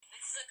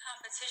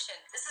competition.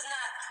 This is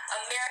not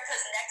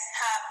America's Next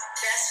Top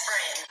Best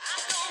Friend.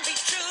 I'm gonna be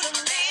true to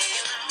me,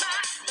 my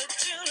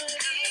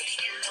opportunity.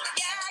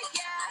 Yeah,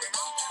 yeah.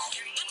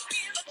 Give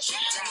a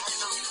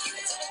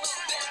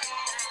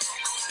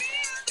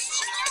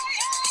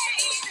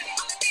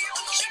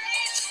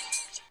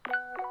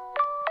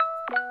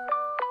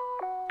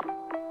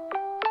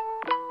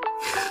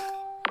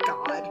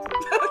God.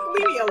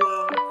 Leave me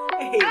alone.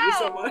 I hate you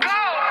so much.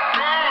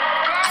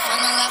 I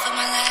found the love of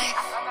my life.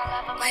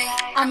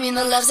 I mean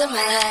the loves of my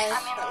life.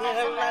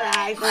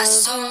 My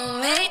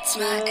soulmates,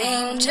 my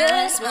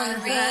angels, my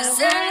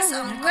reasons.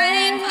 I'm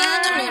waiting for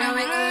the new to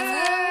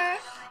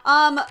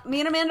recover. Me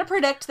and Amanda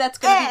predict that's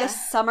going to be the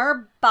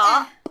summer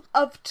bop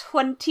of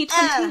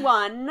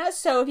 2021.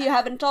 So if you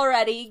haven't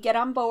already, get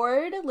on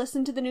board,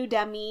 listen to the new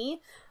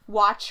Demi,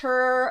 watch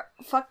her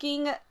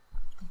fucking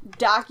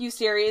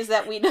docu-series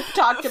that we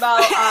talked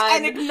about on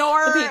and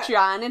ignore the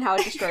Patreon and how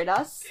it destroyed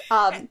us.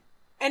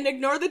 And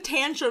ignore the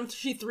tantrum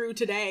she threw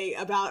today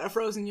about a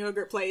frozen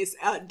yogurt place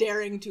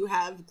daring to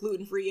have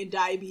gluten-free and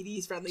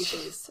diabetes-friendly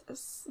foods.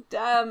 Jesus,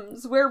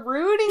 Dems, we're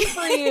rooting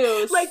for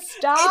you.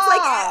 Stop.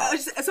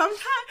 It's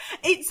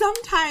like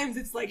sometimes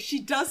it's like she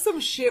does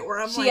some shit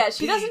where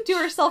she doesn't do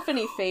herself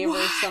any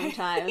favors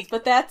sometimes,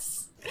 but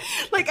that's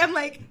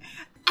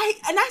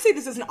I say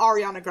this as an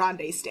Ariana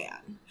Grande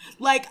stan.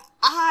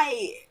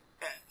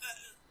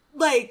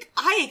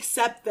 I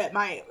accept that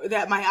my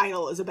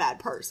idol is a bad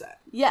person.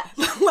 Yeah.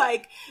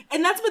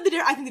 And that's what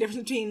I think the difference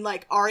between,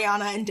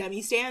 Ariana and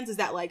Demi stans is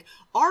that,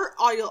 our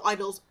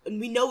idols,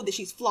 and we know that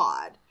she's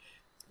flawed,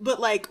 but,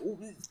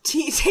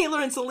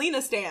 Taylor and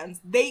Selena stans,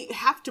 they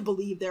have to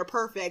believe they're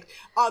perfect,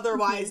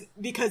 otherwise,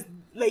 because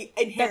they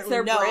inherently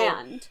know. That's their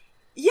brand.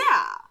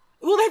 Yeah.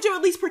 Well, they have to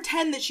at least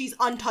pretend that she's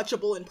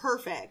untouchable and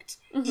perfect,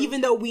 even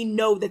though we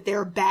know that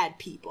they're bad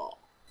people.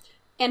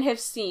 And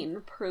have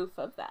seen proof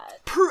of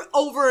that.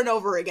 Over and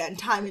over again,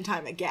 time and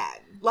time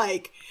again.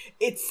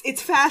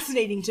 It's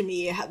fascinating to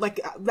me,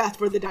 that's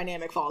where the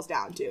dynamic falls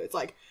down to. It's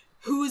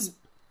who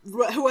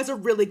has a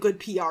really good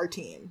PR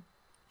team?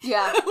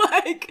 Yeah.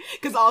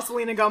 Because all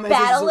Selena Gomez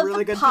Battle is a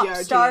really of the good pop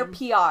PR star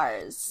team.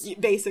 PRs.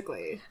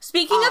 Basically.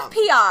 Speaking of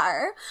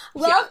PR,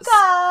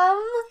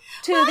 welcome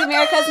to the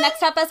America's Next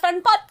Top Best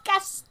Friend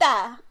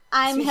podcast.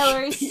 I'm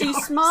Hillary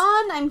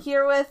Sussman. I'm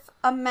here with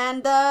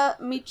Amanda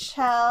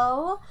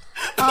Michelle.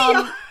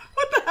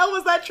 What the hell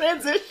was that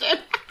transition?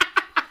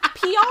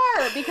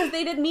 PR, because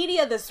they did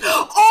media this week.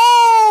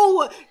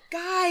 Oh!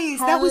 Guys,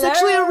 Hello? that was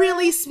actually a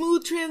really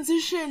smooth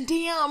transition.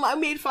 Damn, I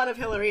made fun of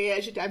Hillary.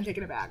 I'm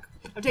taking it back.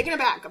 I'm taking it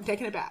back.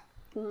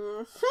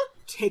 Mm-hmm.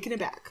 Taking it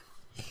back.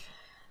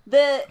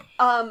 The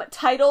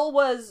title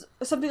was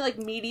something like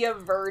Media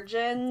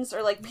Virgins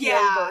or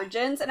PR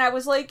Virgins, and I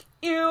was like,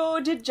 ew,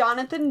 did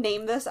Jonathan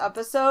name this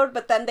episode?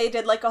 But then they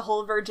did a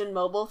whole Virgin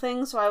Mobile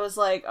thing, so I was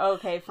like,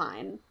 okay,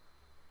 fine.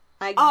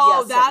 I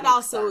guess that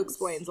also sense.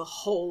 explains a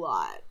whole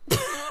lot.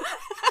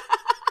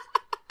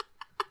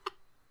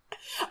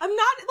 I'm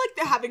not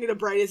having the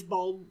brightest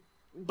bulb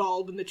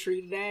in the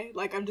tree today.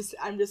 I'm just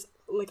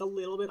a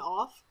little bit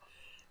off.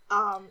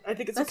 I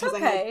think it's because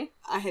I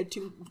had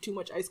too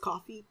much iced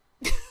coffee.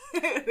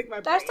 I think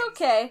That's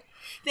okay.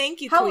 Thank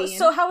you, Queen.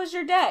 So how was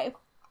your day?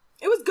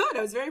 It was good.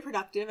 I was very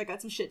productive. I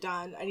got some shit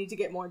done. I need to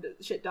get more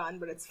shit done,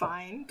 but it's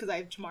fine because I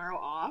have tomorrow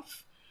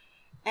off.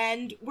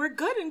 And we're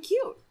good and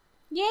cute.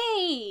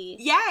 Yay!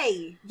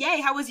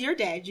 How was your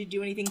day? Did you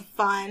do anything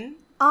fun?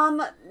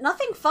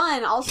 Nothing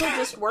fun. Also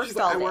just worked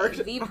all day.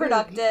 Worked. Be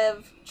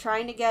productive.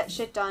 Trying to get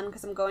shit done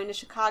because I'm going to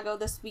Chicago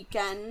this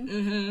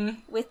weekend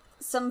with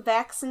some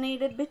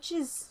vaccinated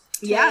bitches.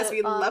 Yes,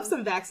 we love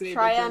some vaccinated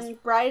try bitches. on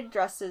bride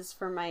dresses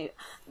for my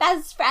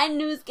best friend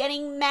who's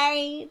getting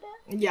married.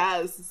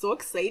 Yes, it's so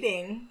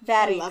exciting.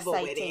 Very I love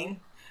exciting. waiting.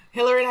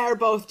 Hillary and I are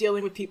both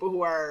dealing with people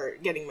who are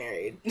getting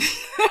married.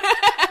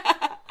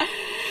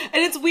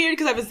 And it's weird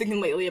because I was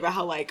thinking lately about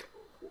how,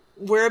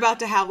 we're about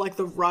to have,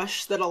 the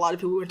rush that a lot of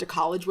people who went to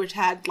college which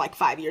had,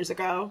 5 years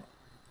ago.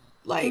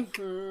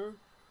 Of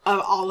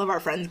all of our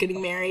friends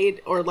getting married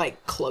or,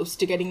 close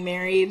to getgetting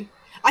married.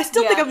 I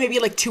still think I'm maybe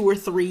 2 or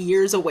 3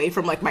 years away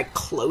from my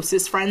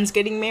closest friends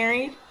getting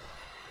married.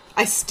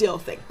 I still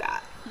think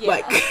that.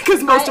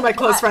 Because most of my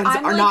close friends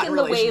are not in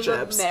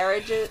relationships. I'm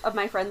in the wave of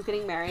my friends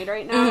getting married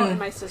right now, and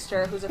my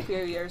sister, who's a few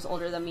years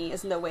older than me,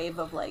 is in the wave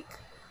of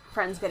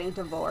friends getting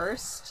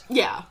divorced.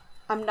 Yeah.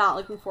 I'm not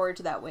looking forward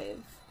to that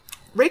wave.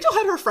 Rachel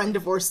had her friend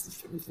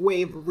divorce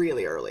wave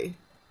really early.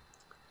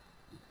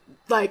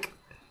 I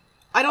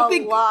don't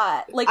think... A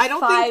lot. I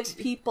don't 5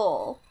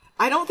 people.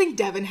 I don't think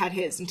Devin had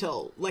his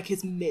until,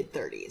 his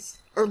mid-30s.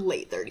 Or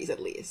late 30s, at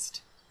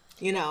least.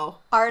 You know?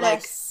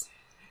 Artists.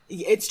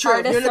 It's true.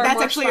 Artists are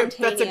that's more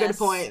that's a good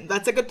point.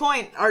 That's a good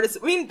point. Artists...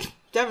 I mean,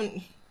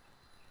 Devin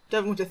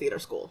went to theater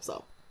school,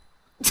 so...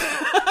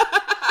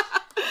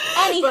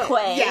 Anyway.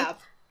 But, yeah.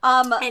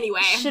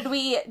 Anyway. Should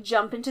we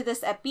jump into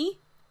this epi?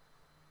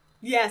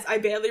 Yes, I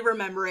barely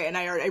remember it, and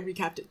I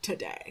recapped it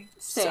today.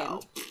 Same.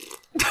 So.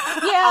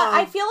 Yeah,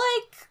 I feel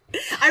like...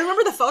 I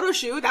remember the photo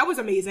shoot. That was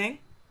amazing.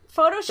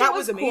 photo shoot That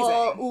was was cool.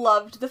 amazing.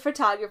 Loved the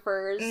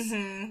photographers.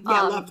 Mm-hmm.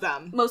 Yeah, loved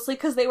them. Mostly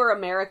because they were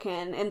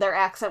American and their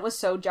accent was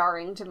so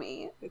jarring to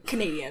me.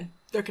 Canadian.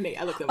 They're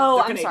Canadian. I looked them Oh,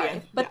 up. I'm They're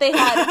Canadian. sorry. But they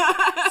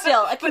had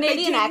still a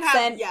Canadian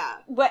accent.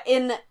 But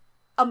in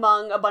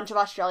among a bunch of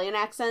Australian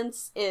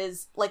accents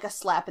is like a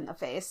slap in the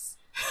face.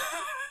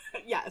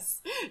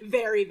 Yes.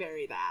 Very,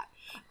 very that.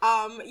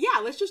 Yeah,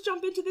 let's just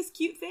jump into this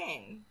cute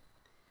thing.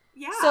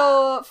 Yeah.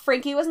 So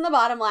Frankie was in the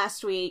bottom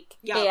last week,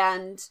 Yep.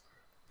 and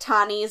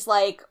Tawny's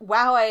like,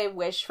 wow, I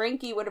wish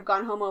Frankie would have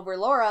gone home over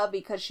Laura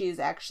because she's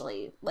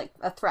actually, like,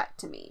 a threat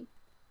to me.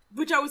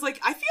 Which I was like,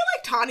 I feel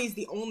like Tawny's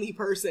the only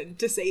person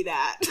to say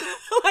that.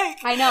 Like,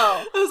 I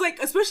know. I was like,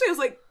 especially I was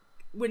like,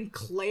 when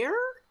Claire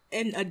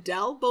and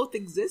Adele both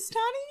exist,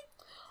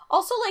 Tawny?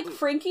 Also, like,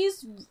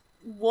 Frankie's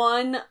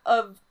one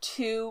of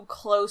two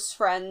close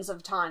friends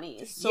of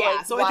Tawny's. So, Yeah,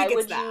 like, so I why think it's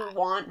would that. you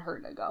want her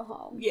to go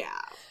home? Yeah.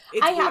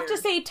 It's I have weird. to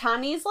say,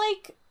 Tawny's,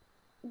 like,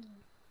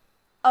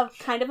 a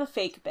kind of a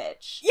fake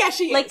bitch. Yeah,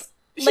 she like, is.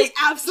 She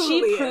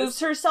absolutely she proves is.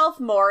 herself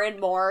more and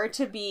more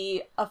to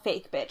be a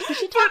fake bitch. Because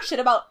she talks shit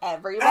about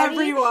everybody.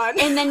 Everyone.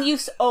 And then you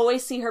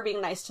always see her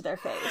being nice to their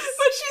face. But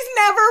she's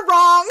never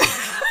wrong.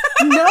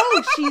 No,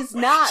 she's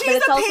not. She's but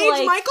it's the also Paige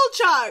like, Michael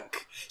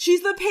Chuck.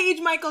 She's the Paige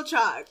Michael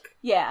Chuck.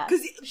 yeah,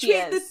 'Cause she she-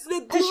 is. the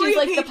Because she's Gloria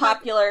like the Paige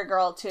popular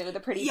girl too, the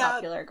pretty Yeah.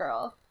 popular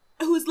girl.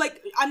 Who's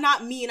like, I'm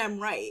not me and I'm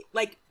right.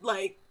 Like,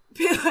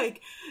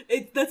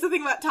 that's the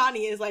thing about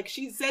Tawny is like,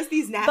 she says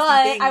these nasty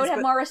But things. I would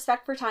have more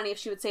respect for Tawny if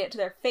she would say it to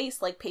their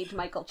face, like Paige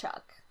Michael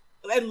Chuck.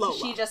 And Lola.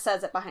 She just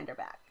says it behind her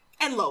back.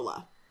 And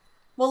Lola.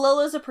 Well,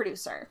 Lola's a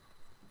producer.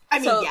 I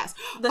mean, So, yes.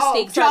 the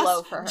stakes are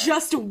low for her.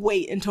 Just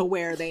wait until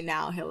Where Are They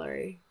Now,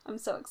 Hillary. I'm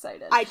so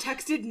excited. I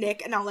texted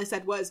Nick and all I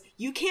said was,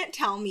 you can't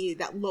tell me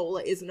that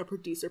Lola isn't a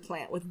producer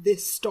plant with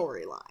this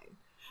storyline.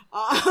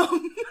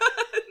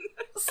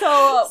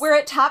 So we're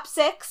at top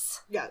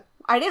 6. Yeah.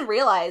 I didn't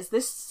realize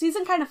this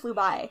season kind of flew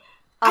by.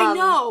 I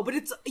know, but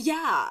it's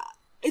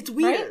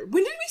weird. Right?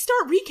 When did we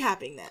start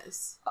recapping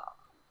this?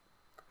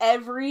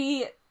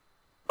 Every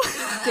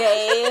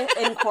day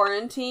in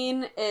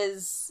quarantine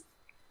is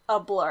a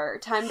blur.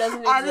 Time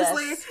doesn't exist.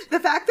 Honestly, the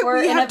fact that We're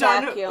we in have a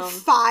done vacuum.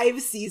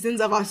 5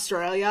 seasons of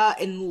Australia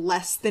in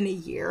less than a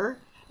year,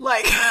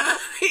 like,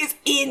 is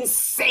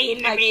insane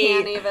to I me.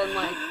 can't even,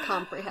 like,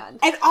 comprehend.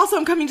 And also,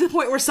 I'm coming to the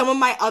point where some of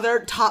my other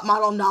top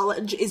model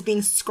knowledge is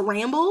being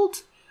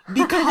scrambled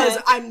because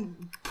I'm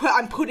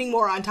putting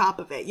more on top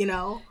of it, you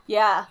know?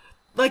 Yeah.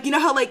 Like, you know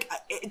how, like,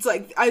 it's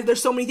like,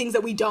 there's so many things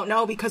that we don't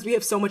know because we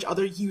have so much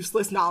other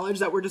useless knowledge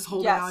that we're just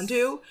holding Yes. on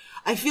to.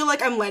 I feel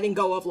like I'm letting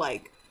go of,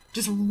 like,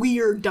 just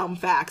weird, dumb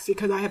facts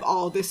because I have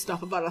all this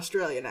stuff about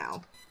Australia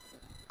now.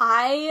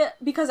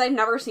 Because I've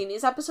never seen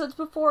these episodes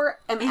before,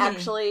 am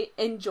actually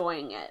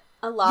enjoying it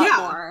a lot Yeah.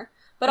 more.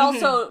 But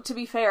also, to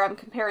be fair, I'm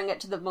comparing it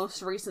to the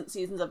most recent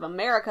seasons of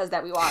Americas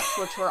that we watched,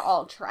 which were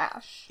all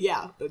trash.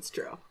 Yeah, that's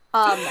true.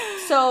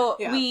 So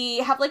Yeah. we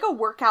have like a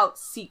workout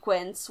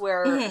sequence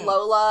where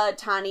Lola,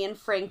 Tawny, and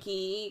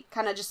Frankie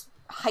kind of just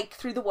hike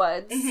through the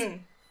woods.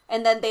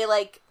 And then they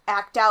like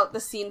act out the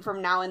scene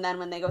from Now and Then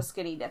when they go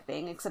skinny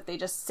dipping, except they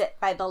just sit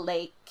by the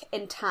lake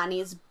and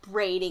Tawny's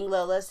braiding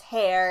Lola's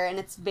hair, and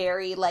it's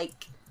very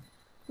like,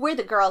 we're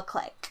the girl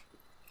clique.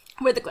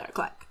 With the Claire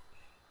Click.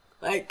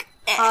 Like,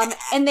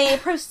 And they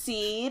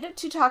proceed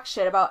to talk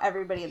shit about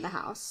everybody in the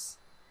house.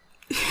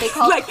 They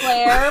call Like-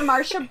 Claire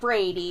Marsha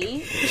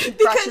Brady. She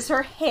brushes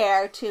her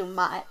hair too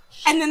much.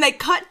 and then they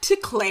cut to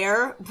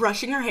Claire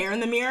brushing her hair in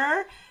the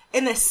mirror,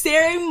 in the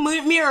same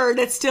mirror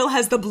that still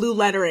has the blue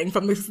lettering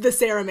from the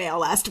Sarah mail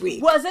last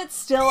week. Was it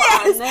still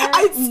Yes, on there?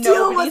 I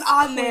still Nobody's was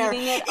on there.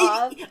 cleaning it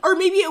up? Or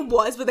maybe it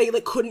was, but they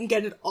like couldn't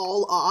get it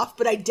all off.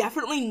 But I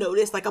definitely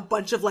noticed like a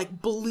bunch of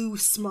like blue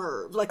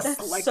smurf, like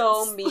That's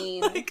so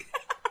mean. like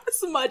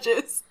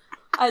smudges.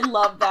 I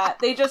love that.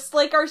 They just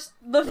like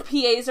the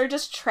PAs are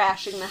just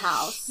trashing the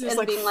house Just and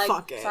like, being like,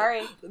 fuck it.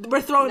 sorry.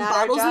 We're throwing Not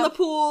our bottles in the job.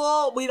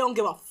 pool. We don't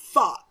give a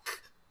fuck.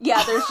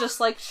 Yeah, there's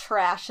just like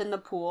trash in the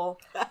pool.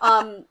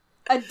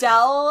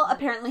 Adele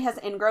apparently has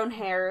ingrown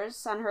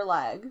hairs on her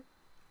leg.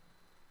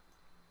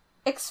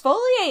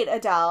 Exfoliate,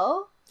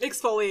 Adele.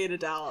 Exfoliate,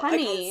 Adele.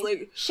 Honey,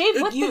 Like, shave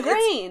like, with you- the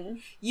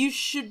grain. You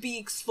should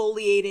be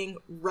exfoliating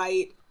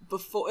right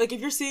before. Like,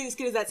 if your skin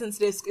is that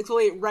sensitive,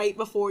 exfoliate right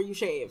before you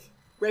shave.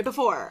 Right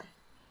before.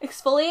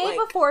 Exfoliate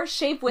Like- before,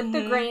 shave with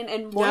the grain,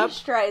 and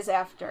moisturize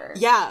after.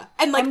 Yeah.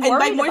 And like, I'm and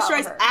by worried about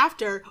moisturize her.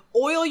 after,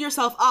 oil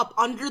yourself up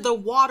under the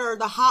water,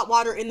 the hot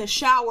water in the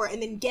shower,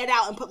 and then get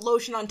out and put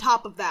lotion on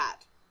top of that.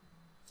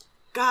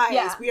 Guys,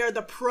 Yeah. we are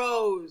the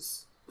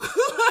pros.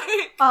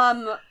 Like,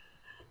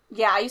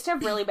 Yeah, I used to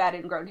have really bad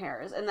ingrown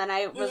hairs, and then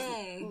I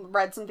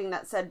read something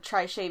that said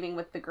try shaving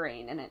with the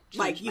grain, and it changed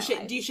like my you shave?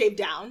 life. Do you shave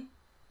down?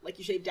 Like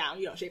you shave down,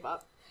 you don't shave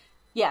up.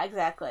 Yeah,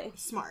 exactly.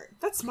 Smart.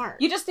 That's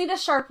smart. You just need a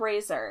sharp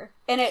razor,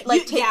 and it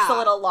like takes yeah. a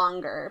little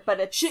longer, but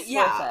it's worth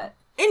it.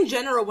 In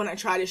general, when I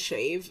try to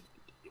shave,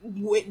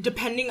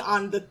 depending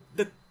on the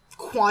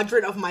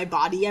quadrant of my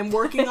body I'm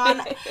working on,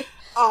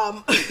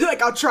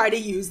 like I'll try to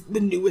use the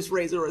newest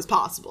razor as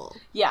possible.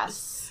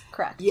 Yes,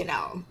 correct. You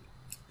know.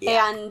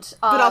 Yeah. And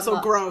but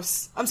also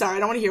gross. I'm sorry, I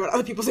don't want to hear about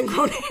other people's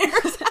ingrown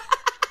hairs.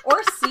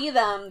 or see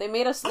them. They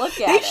made us look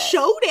at They it.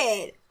 showed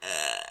it.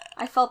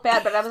 I felt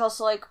bad, but I was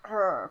also like,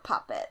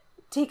 pop it.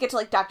 Take it to,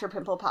 like, Dr.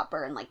 Pimple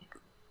Popper and, like...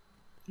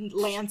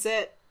 Lance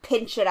it.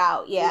 Pinch it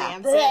out, yeah.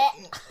 Lance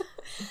it.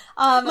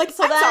 Like,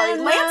 so I'm then, sorry,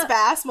 Lance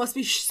Bass must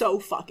be so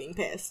fucking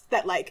pissed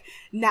that, like,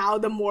 now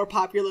the more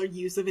popular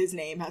use of his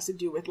name has to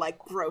do with, like,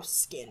 gross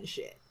skin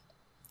shit.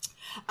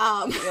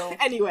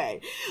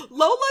 Anyway,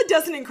 Lola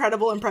does an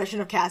incredible impression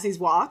of Cassie's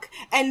walk,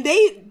 and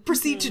they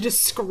proceed to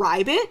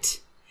describe it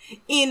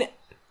in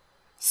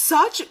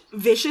such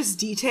vicious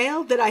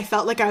detail that I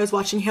felt like I was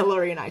watching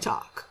Hillary and I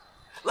talk.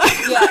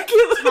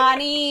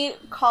 Tani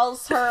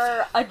calls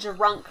her a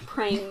drunk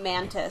praying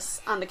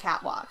mantis on the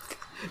catwalk.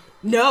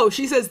 No,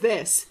 she says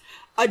this.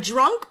 A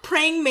drunk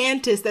praying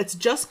mantis that's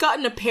just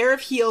gotten a pair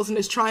of heels and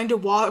is trying to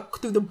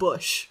walk through the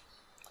bush.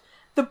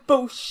 The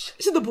bush.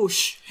 To the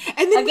bush.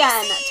 And then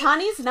again,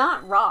 Tani's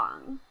not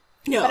wrong.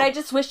 No. But I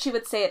just wish she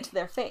would say it to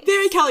their face.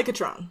 Very Kelly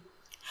Catron.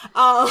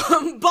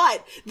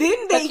 But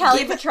then they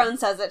Kelly Patron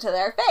says it to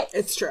their face.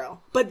 It's true.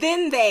 But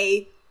then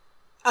they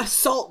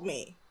assault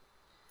me.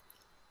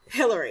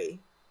 Hillary.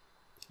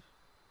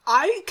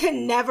 I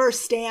can never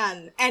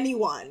stand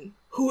anyone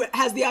who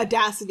has the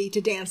audacity to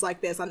dance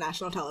like this on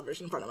national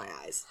television in front of my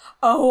eyes.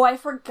 Oh, I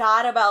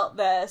forgot about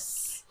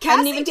this.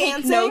 Cassie I didn't even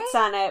dancing? take notes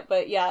on it,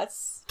 but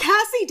yes.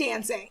 Cassie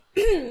dancing.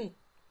 It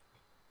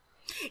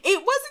wasn't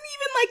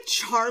even, like,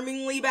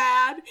 charmingly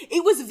bad.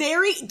 It was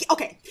very...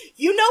 Okay,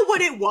 you know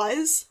what it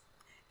was?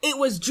 It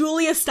was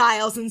Julia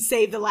Stiles in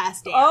Save the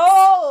Last Dance.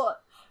 Oh!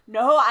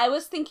 No, I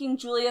was thinking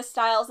Julia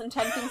Stiles in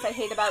 10 Things I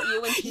Hate About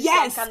You when she's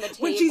drunk on the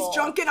table. When she's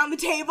drunken on the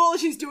table,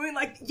 she's doing,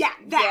 like, that.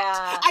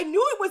 Yeah. I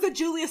knew it was a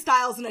Julia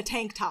Stiles in a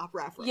tank top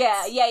reference.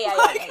 Yeah. Either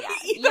Yes. way,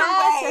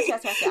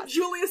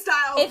 Julia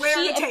Stiles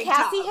wearing a tank top.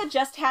 If Cassie had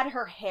just had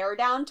her hair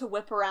down to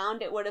whip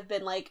around, it would have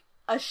been, like,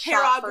 a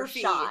shot for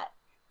shot.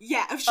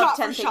 Yeah, a shot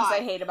for shot. Of 10 Things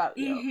I Hate About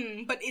You.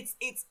 Mm-hmm. But it's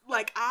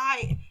like,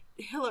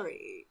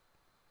 Hillary...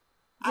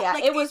 Yeah,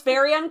 it was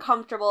very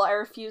uncomfortable. I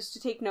refused to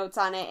take notes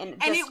on it, and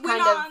it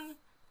went on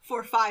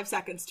for 5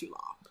 seconds too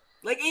long.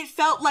 Like, it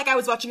felt like I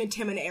was watching a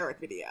Tim and Eric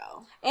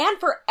video. And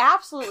for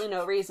absolutely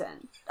no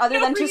reason. Other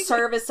than to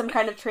serve as some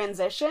kind of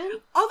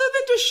transition. Other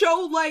than to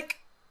show, like,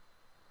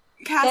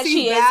 Cassie that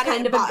she is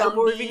kind of a Gumby.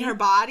 Moving her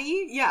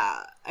body.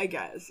 Yeah, I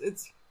guess.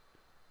 It's...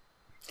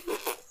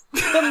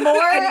 The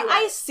more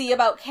I see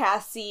about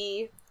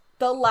Cassie,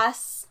 the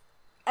less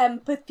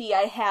empathy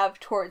I have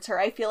towards her.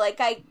 I feel like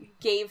I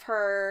gave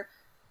her,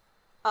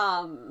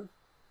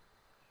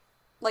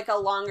 like, a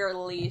longer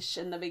leash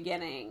in the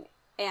beginning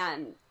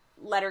and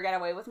let her get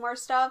away with more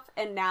stuff,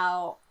 and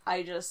now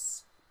I'm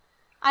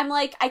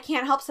like, I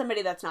can't help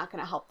somebody that's not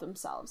going to help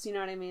themselves, you know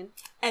what I mean?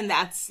 And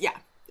that's, yeah.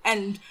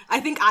 And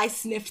I think I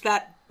sniffed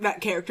that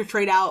character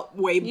trait out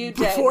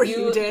before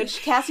you did.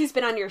 Cassie's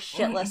been on your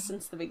shit list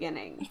since the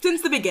beginning.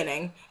 Since the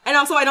beginning. And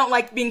also, I don't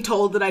like being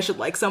told that I should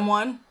like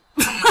someone.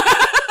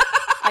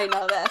 I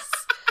know this.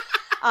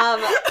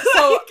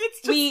 So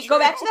we go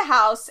back to the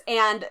house,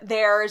 and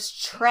there's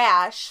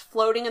trash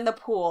floating in the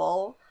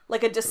pool,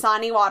 like a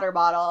Dasani water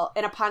bottle,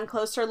 and upon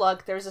closer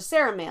look, there's a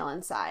Sarah mail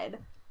inside.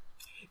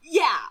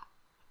 Yeah.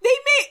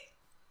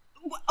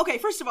 Okay,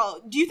 first of all,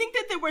 do you think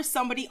that there was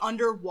somebody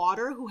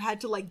underwater who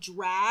had to, like,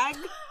 drag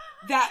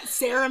that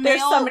Sarah mail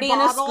There's somebody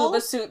bottle? in a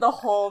scuba suit the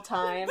whole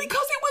time.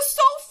 Because it was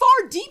so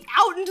far deep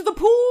out into the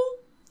pool.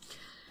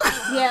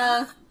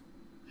 Yeah.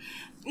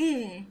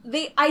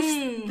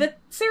 The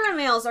Sarah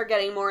mails are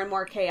getting more and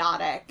more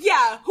chaotic.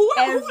 Yeah, who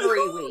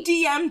week.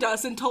 DM'd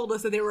us and told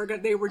us that they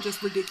were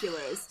just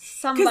ridiculous?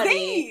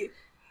 Somebody.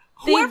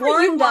 Whoever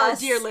warned you are, us,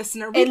 dear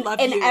listener, we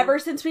love you. And ever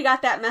since we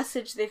got that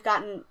message, they've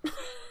gotten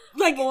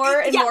like more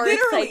and more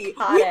literally,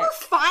 psychotic. We were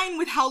fine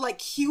with how, like,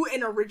 cute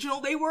and original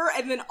they were,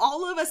 and then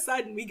all of a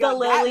sudden we got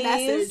that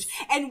message,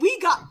 and we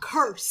got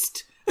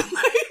cursed.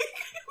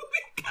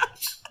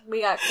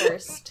 We got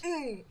cursed.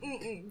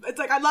 It's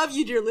like, I love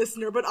you, dear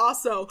listener, but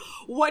also,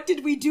 what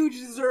did we do to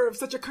deserve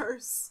such a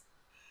curse?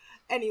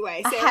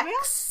 Anyway, Sarah mail?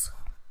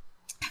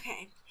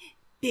 Okay.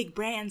 Big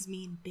brands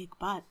mean big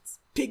butts.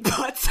 Big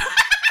butts.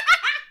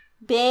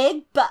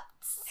 Big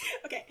butts.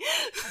 Okay,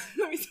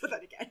 let me say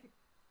that again.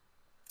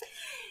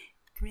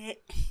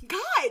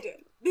 God,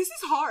 this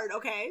is hard,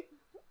 okay?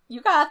 You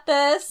got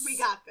this. We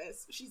got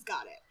this. She's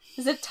got it.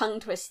 It's a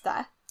tongue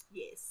twister.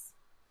 Yes.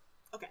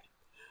 Okay.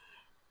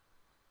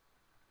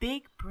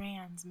 Big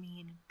brands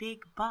mean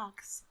big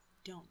bucks.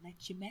 Don't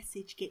let your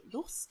message get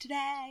lost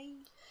today.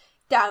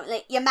 Don't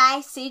let your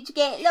message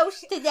get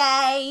lost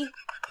today.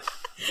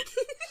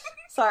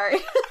 Sorry.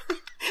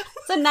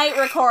 It's a night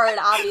record,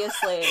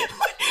 obviously.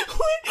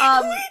 What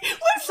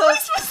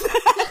voice was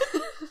that?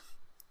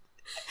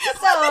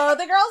 So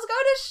the girls go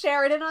to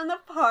Sheridan on the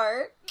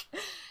park,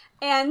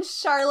 and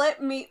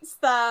Charlotte meets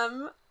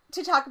them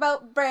to talk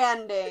about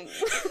branding.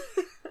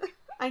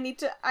 I need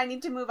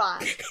to move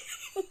on.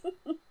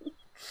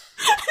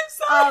 I'm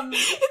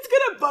It's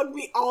gonna bug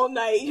me all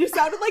night. You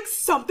sounded like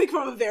something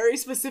from a very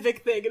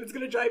specific thing, and it's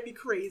gonna drive me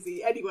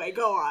crazy. Anyway,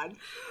 go on.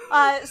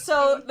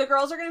 So the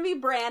girls are going to be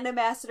brand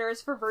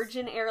ambassadors for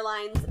Virgin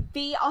Airlines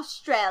via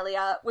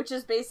Australia, which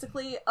is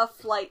basically a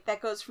flight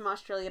that goes from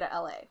Australia to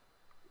LA.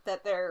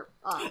 That they're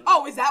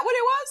Oh, is that what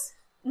it was?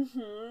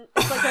 Mm-hmm.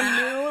 It's like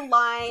a new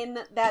line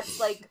that's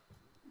like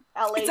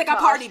LA. It's like to a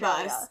party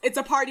Australia. bus. It's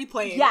a party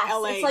plane. Yes,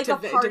 LA it's like to, a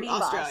party to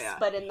bus, Australia.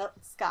 but in the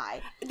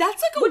sky.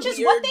 That's like a Which weird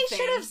is what they thing.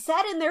 should have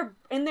said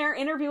in their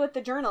interview with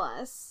the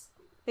journalists.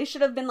 They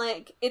should have been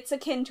like, it's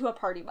akin to a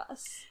party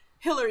bus.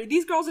 Hillary,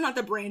 these girls are not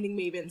the branding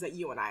mavens that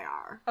you and I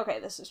are. Okay,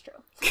 this is true.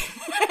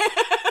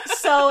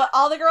 So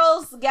all the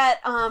girls get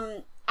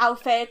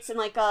outfits and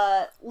like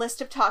a list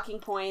of talking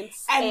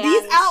points. And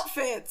these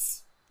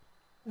outfits,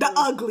 the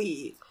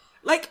ugly,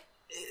 like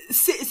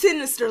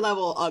sinister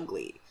level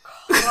ugly.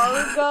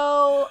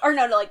 Cargo, or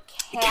no, like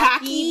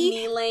khaki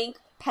knee-length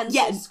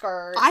pencil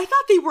skirt. I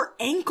thought they were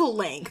ankle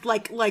length,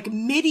 like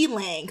midi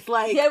length,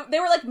 like they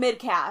were like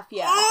mid-calf,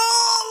 yeah.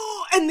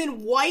 Oh, and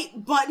then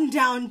white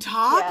button-down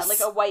tops. Yeah, like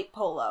a white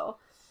polo.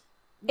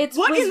 It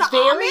What was in the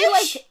very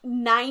Amish? like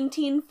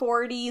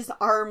 1940s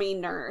army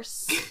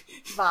nurse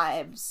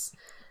vibes.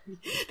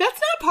 That's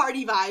not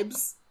party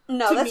vibes.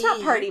 No, that's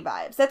not party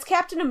vibes. That's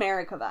Captain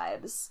America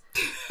vibes.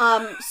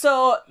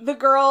 So the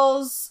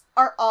girls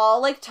are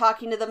all like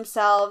talking to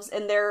themselves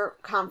in their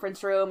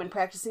conference room and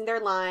practicing their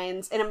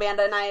lines. And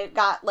Amanda and I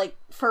got like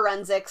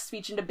forensic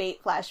speech and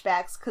debate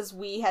flashbacks because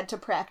we had to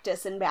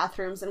practice in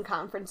bathrooms and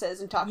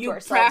conferences and talk to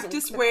ourselves. You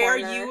practice in the where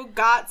corner. you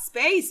got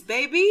space,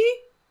 baby.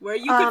 Where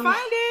you can find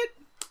it.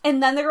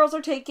 And then the girls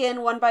are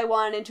taken one by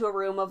one into a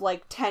room of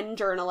like 10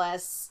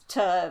 journalists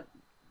to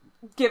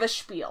give a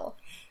spiel.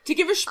 To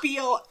give a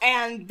spiel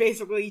and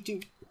basically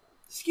to,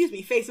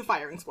 face a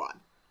firing squad.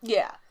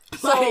 Yeah.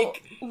 So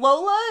Like-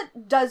 Lola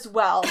does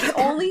well. The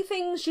only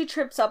thing she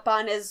trips up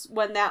on is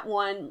when that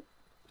one,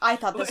 I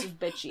thought this was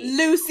bitchy.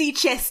 Lucy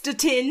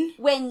Chesterton.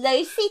 When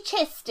Lucy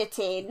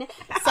Chesterton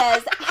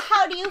says,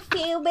 "How do you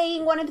feel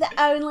being one of the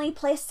only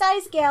plus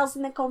size girls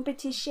in the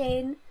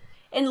competition?"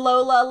 And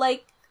Lola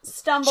like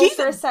stumbles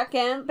for a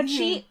second, but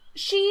she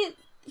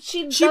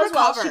does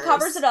well. She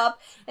covers it up,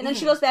 and then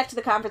she goes back to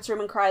the conference room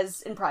and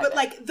cries in private. But,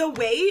 like, the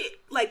way,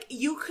 like,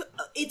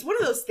 it's one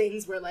of those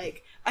things where,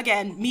 like,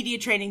 again, media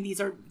training, these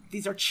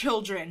are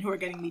children who are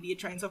getting media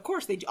trained, so of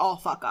course they all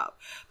fuck up.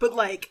 But,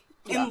 like,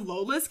 in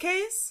Lola's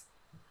case,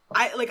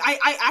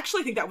 I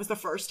actually think that was the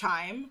first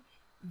time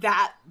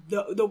that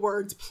the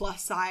words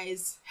plus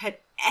size had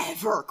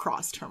ever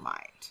crossed her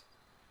mind.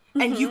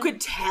 And you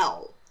could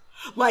tell.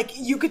 Like,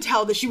 you could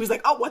tell that she was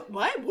like, oh, what?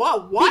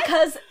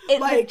 Because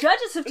the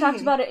judges have talked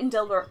about it in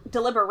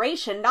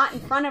deliberation, not in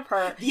front of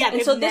her. Yeah,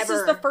 and so this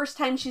is the first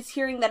time she's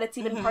hearing that it's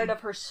even part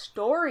of her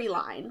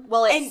storyline.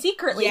 Well, it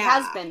secretly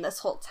has been this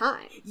whole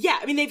time. Yeah,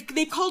 I mean,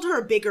 they've called her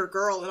a bigger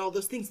girl and all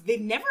those things. They've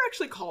never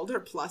actually called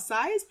her plus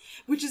size,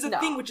 which is a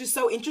thing which is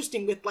so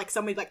interesting with, like,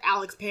 somebody like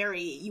Alex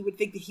Perry. You would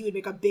think that he would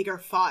make a bigger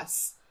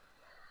fuss.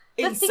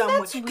 The thing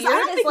that's weird I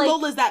don't is, think like,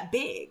 Lola's that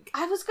big.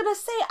 I was gonna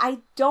say, I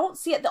don't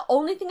see it. The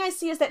only thing I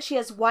see is that she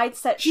has wide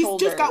set shoulders.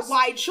 She's just got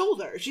wide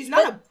shoulders. She's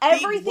not a big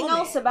everything woman.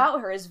 else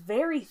about her is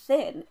very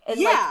thin. And,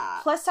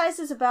 like, plus size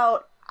is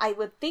about, I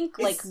would think,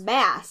 like,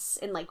 mass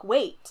and, like,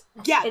 weight.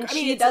 Yeah, and I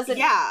mean, she doesn't...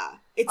 Yeah.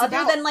 It's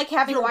other than, like,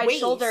 having wide waist.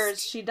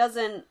 shoulders, she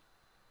doesn't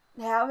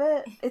have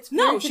it. It's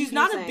No, very she's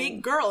not a confusing.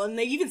 big girl. And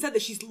they even said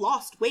that she's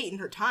lost weight in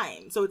her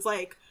time. So it's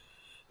like...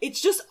 It's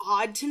just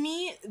odd to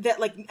me that,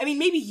 like, I mean,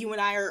 maybe you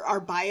and I are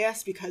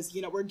biased because,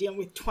 you know, we're dealing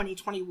with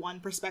 2021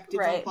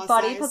 perspectives on plus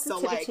Body size.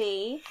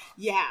 positivity.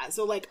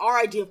 So, like, our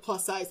idea of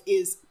plus size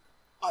is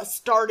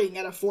starting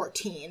at a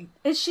 14.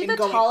 Is she and the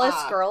going tallest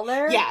up. girl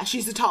there? Yeah,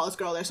 she's the tallest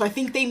girl there. So I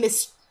think they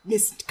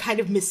kind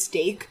of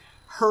mistake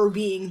her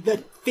being the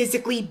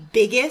physically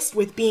biggest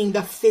with being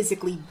the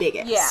physically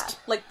biggest. Yeah,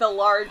 like the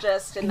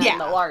largest and then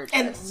the largest.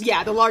 And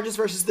the largest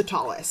versus the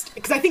tallest.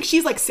 Because I think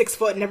she's like 6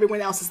 foot and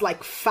everyone else is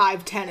like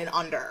 5'10" and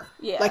under.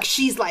 Yeah. Like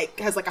she's like,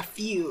 has like a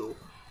few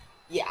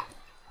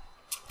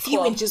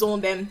Cool. inches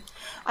on them.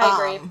 I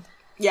agree.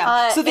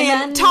 Yeah. So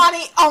then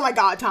Tawny, oh my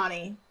god,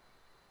 Tawny.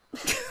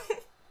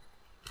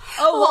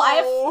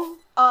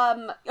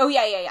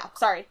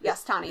 Sorry.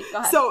 Yes, Tawny. Go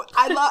ahead. So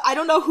I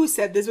don't know who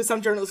said this, but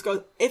some journalist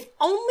goes, if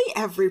only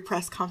every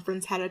press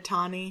conference had a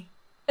Tawny.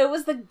 It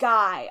was the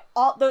guy.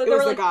 There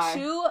were like guy.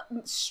 2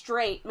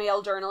 straight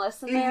male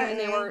journalists in there, and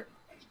they were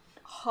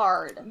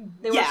hard.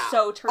 They were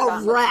so turned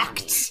on.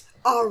 Erect.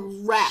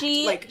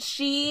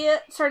 She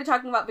started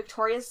talking about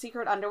Victoria's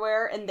Secret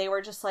underwear, and they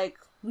were just like,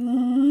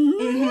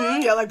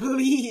 Yeah, like,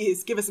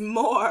 please, give us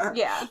more.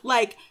 Yeah.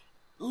 Like,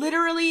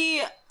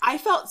 literally, I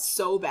felt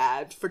so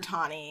bad for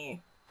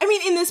Tawny. I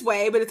mean, in this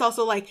way, but it's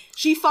also like,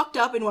 she fucked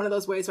up in one of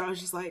those ways where I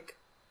was just like,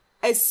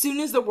 as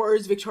soon as the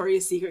words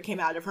Victoria's Secret came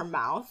out of her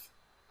mouth,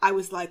 I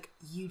was like,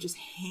 you just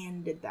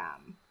handed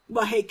them.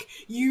 Like,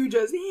 you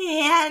just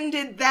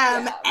handed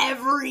them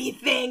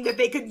everything that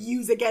they could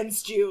use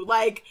against you.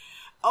 Like,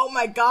 oh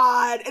my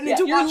god. And then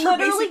to you're watch her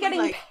literally basically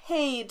getting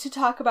paid to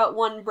talk about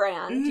one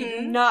brand. You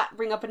do not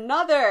bring up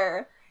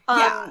another.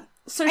 Yeah.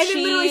 So and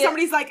then literally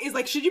somebody's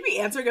like, should you be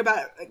answering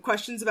about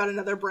questions about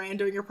another brand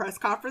during your press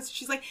conference?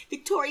 She's like,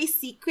 Victoria's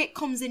Secret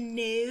comes in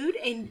nude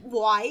and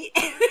white.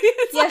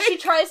 Yeah, she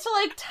tries to,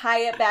 like, tie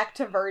it back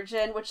to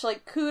Virgin, which,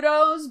 like,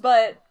 kudos,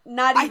 but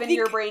not even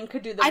your brain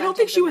could do the I don't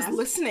think she was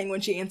listening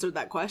when she answered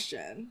that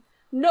question.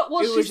 No,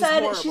 well, she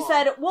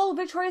said, well,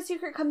 Victoria's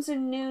Secret comes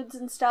in nudes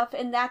and stuff,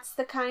 and that's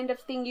the kind of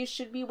thing you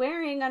should be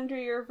wearing under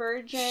your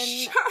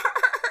Virgin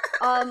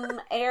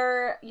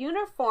Air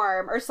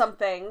uniform or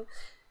something.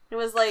 It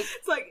was like,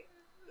 it's like,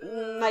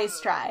 nice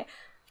try.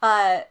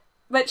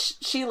 But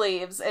she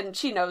leaves, and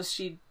she knows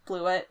she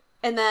blew it.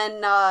 And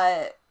then,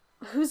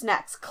 who's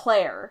next?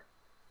 Claire.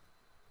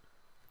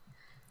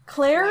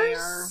 Claire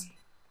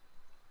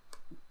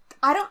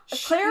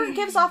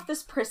gives off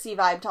this prissy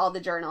vibe to all the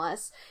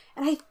journalists.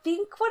 And I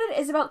think what it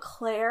is about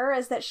Claire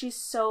is that she's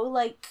so,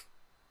 like,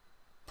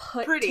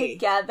 put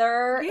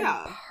together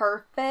and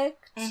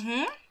perfect.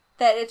 Mm-hmm.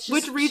 That it's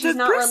just, she's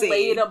not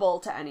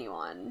relatable to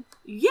anyone.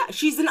 Yeah,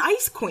 she's an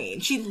ice queen.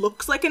 She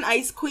looks like an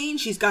ice queen.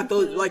 She's got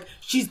those, like,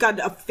 she's got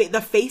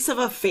the face of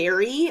a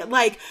fairy.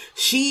 Like,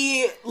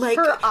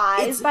 her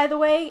eyes, by the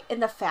way, in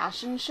the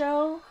fashion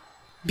show,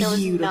 there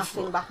was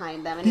nothing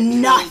behind them. And it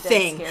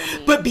nothing. Really did scare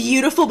me. But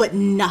beautiful, but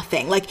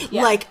nothing.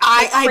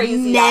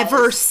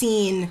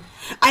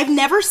 I've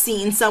never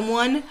seen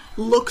someone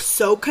look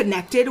so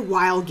connected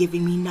while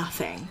giving me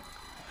nothing.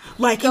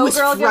 Like, it was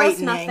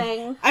frightening.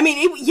 Nothing. I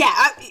mean,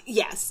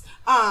 yes.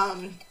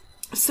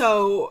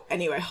 So,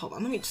 anyway, hold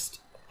on. Let me just...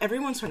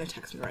 Everyone's trying to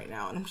text me right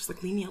now, and I'm just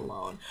like, leave me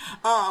alone.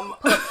 I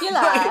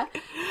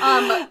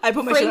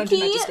put my shit on Do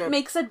Not Disturb. Frankie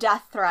makes a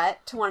death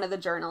threat to one of the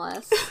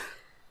journalists.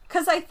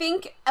 Because I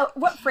think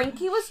what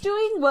Frankie was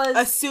doing was...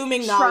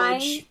 assuming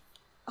knowledge.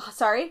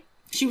 Sorry?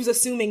 She was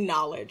assuming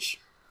knowledge.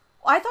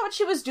 I thought what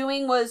she was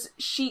doing was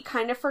she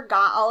kind of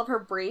forgot all of her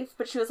brief,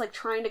 but she was, like,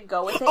 trying to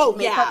go with it and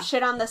make up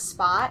shit on the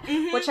spot,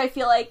 which I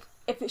feel like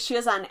if she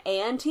was on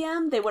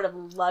ANTM, they would have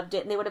loved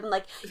it, and they would have been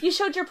like, you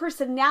showed your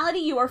personality,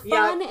 you were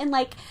fun, and,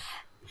 like...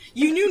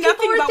 You knew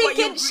nothing about what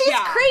you... She's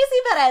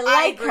crazy, but I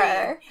like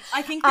her.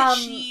 I think that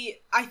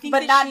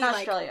but not in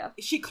Australia.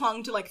 She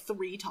clung to, like,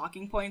 3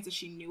 talking points that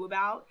she knew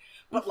about.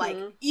 But, like,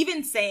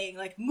 even saying,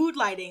 like, mood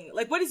lighting,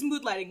 like, what is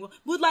mood lighting? Well,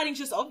 mood lighting's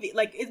just obvious.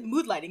 Like,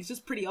 mood lighting's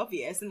just pretty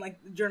obvious. And,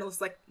 like, the journalist's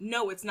like,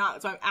 no, it's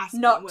not. So I'm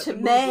asking what the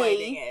mood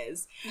lighting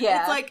is. Yeah. And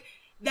it's like,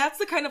 that's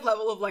the kind of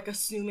level of, like,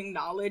 assuming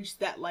knowledge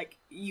that, like,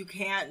 you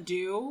can't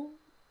do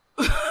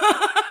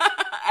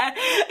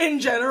in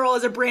general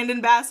as a brand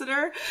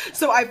ambassador.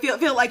 So I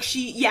feel like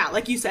she,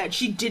 like you said,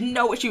 she didn't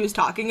know what she was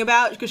talking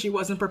about because she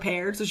wasn't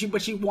prepared.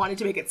 But she wanted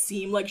to make it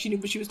seem like she knew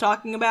what she was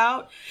talking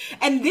about.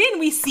 And then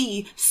we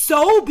see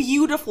so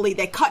beautifully,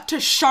 they cut to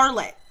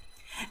Charlotte.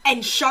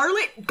 And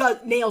Charlotte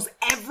nails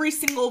every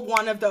single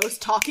one of those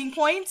talking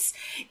points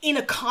in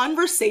a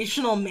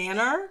conversational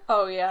manner.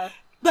 Oh, yeah.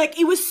 Like,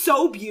 it was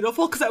so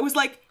beautiful because I was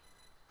like,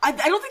 I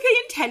don't think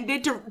they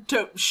intended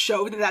to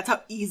show that that's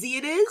how easy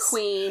it is.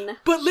 Queen.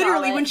 But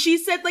literally, Charlotte. when she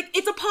said, like,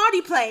 it's a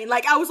potty plane,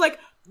 like, I was like,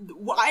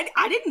 why?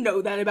 I didn't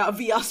know that about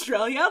V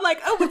Australia. Like,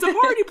 oh, it's a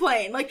party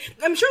plane. Like,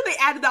 I'm sure they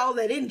added all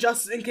that in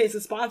just in case the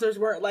sponsors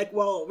weren't like,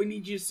 well, we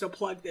need you to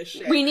plug this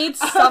shit. We need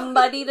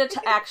somebody to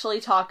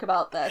actually talk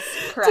about this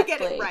correctly. To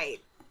get it right.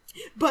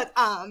 But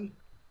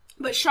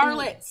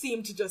Charlotte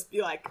seemed to just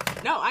be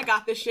like, no, I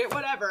got this shit,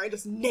 whatever. I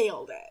just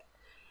nailed it.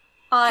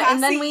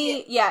 And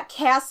then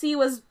Cassie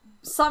was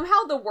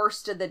somehow the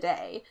worst of the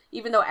day,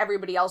 even though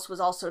everybody else was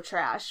also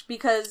trash,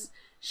 because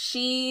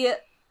she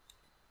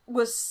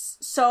was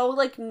so,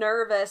 like,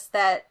 nervous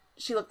that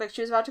she looked like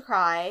she was about to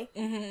cry.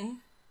 Mm-hmm.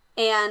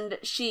 And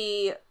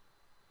she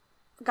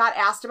got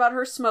asked about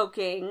her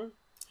smoking.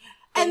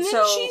 And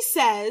then she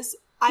says,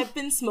 I've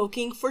been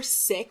smoking for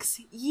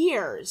 6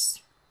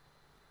 years.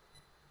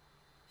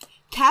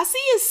 Cassie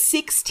is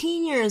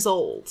 16 years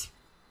old.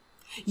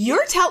 Yeah.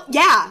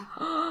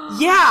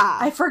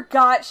 I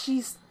forgot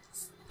she's...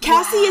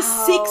 Cassie is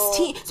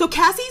 16. So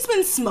Cassie's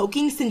been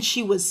smoking since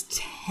she was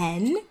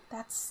 10?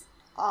 That's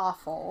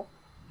awful.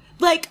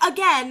 Like,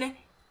 again,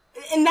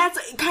 and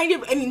that's kind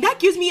of, I mean, that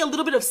gives me a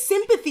little bit of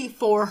sympathy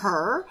for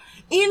her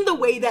in the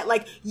way that,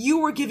 like, you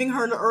were giving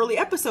her in the early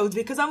episodes,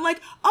 because I'm like,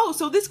 oh,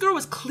 so this girl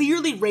was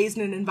clearly raised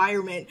in an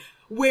environment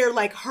where,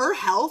 like, her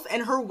health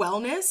and her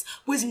wellness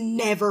was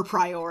never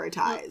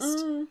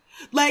prioritized.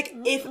 Like,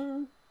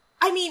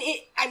 I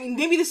mean,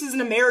 maybe this is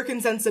an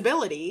American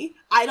sensibility.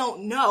 I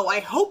don't know. I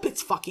hope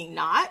it's fucking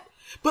not.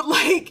 But,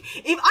 like,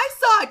 if I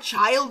saw a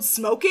child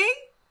smoking,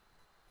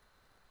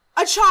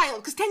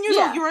 because 10 years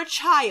old, you're a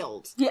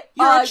child. Yeah.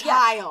 You're a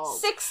child.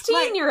 16,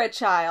 like, you're a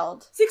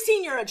child.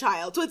 16, you're a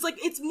child. So it's like,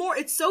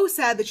 it's so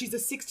sad that she's a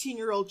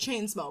 16-year-old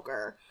chain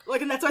smoker.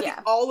 Like, and that's what I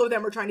think all of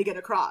them are trying to get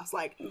across.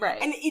 Like,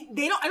 right. And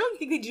I don't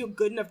think they do a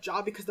good enough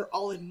job because they're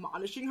all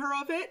admonishing her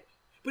of it.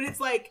 But it's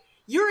like,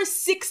 you're a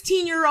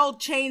 16-year-old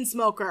chain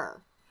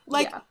smoker.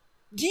 Like,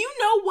 do you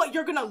know what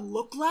you're gonna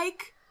look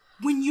like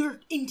when you're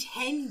in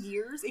 10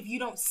 years, if you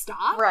don't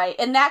stop. Right,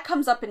 and that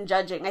comes up in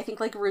judging. I think,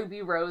 like,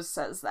 Ruby Rose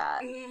says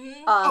that.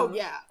 Mm-hmm. Oh,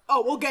 yeah.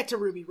 Oh, we'll get to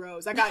Ruby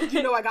Rose. I got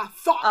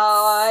thoughts.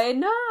 I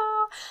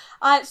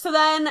know. So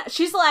then,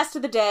 she's the last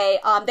of the day.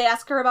 They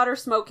ask her about her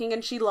smoking,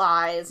 and she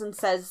lies and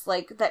says,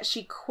 like, that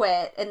she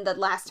quit, and the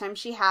last time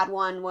she had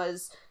one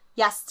was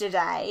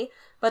yesterday.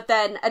 But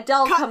then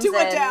Adele comes in.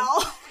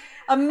 Adele.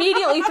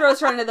 Immediately throws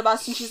her under the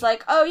bus, and she's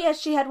like, oh, yeah,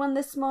 she had one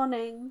this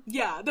morning.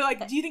 Yeah, they're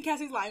like, do you think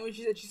Cassie's lying when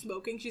she said she's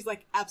smoking? She's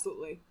like,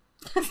 absolutely.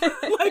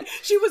 Like,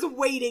 she was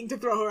waiting to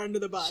throw her under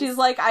the bus. She's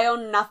like, I owe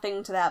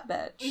nothing to that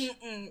bitch.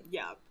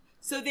 Yeah.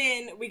 So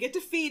then we get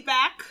to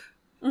feedback,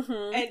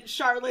 and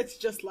Charlotte's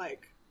just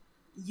like,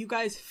 you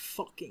guys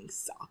fucking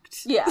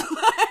sucked. Yeah.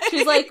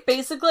 She's like,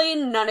 basically,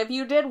 none of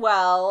you did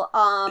well.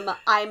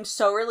 I'm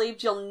so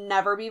relieved you'll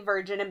never be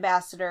Virgin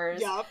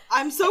ambassadors. Yeah.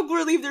 I'm so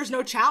relieved there's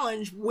no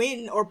challenge,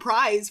 win, or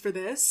prize for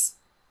this.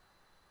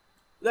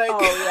 Like,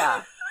 oh,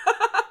 yeah.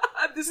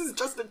 This is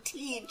just a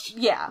teach.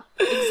 Yeah,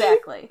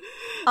 exactly.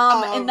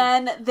 And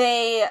then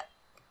they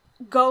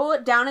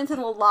go down into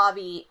the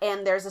lobby,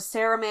 and there's a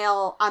Sarah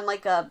Mail on,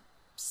 like, a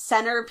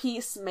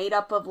centerpiece made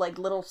up of, like,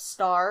 little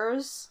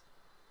stars.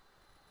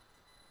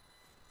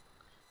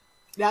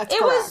 That's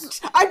correct.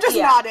 I'm just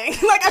nodding.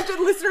 Like, after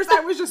listeners, I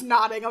was just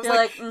nodding. I was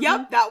like,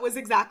 yep, that was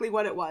exactly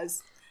what it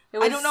was.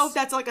 I don't know if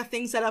that's, like, a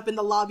thing set up in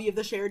the lobby of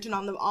the Sheraton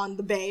on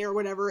the bay or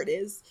whatever it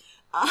is.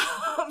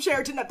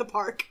 Sheraton at the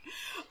park.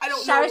 I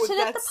don't know if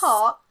that's at the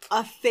park.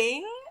 A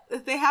thing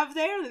that they have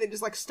there that they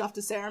just, like, stuffed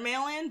a Sarah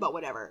Mail in, but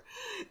whatever.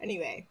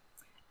 Anyway.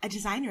 A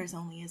designer is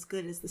only as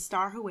good as the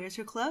star who wears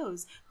her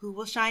clothes. Who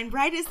will shine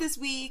brightest this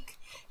week?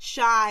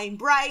 Shine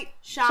bright,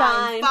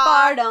 shine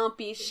far. Don't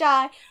be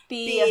shy,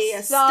 be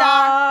a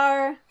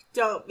star.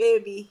 Don't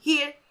baby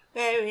here,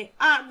 baby,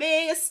 I'll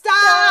be a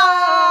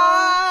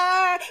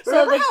star. So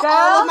Remember the how girls...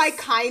 all of my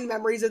kind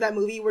memories of that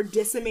movie were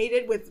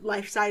decimated with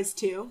Life Size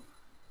 2?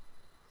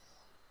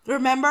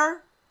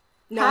 Remember?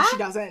 No, she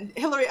doesn't.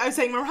 Hillary, I was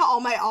saying, remember how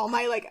all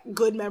my like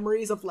good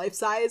memories of Life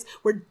Size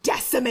were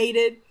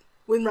decimated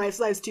when Life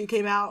Size 2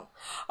 came out?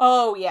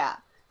 Oh, yeah.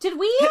 Did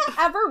we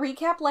ever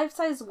recap Life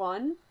Size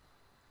 1?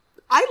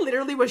 I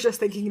literally was just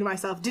thinking to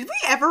myself, did we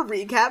ever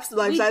recap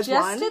Life Size 1?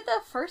 We just did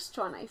the first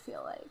one, I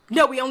feel like.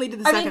 No, we only did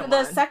the second one.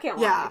 the second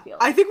one, yeah. I feel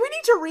like. I think we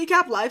need to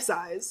recap Life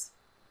Size.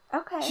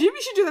 Okay. Maybe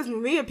we should do this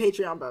maybe a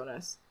Patreon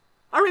bonus.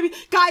 Or maybe,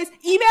 guys,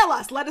 email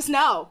us, let us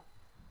know.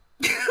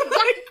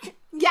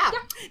 Yeah,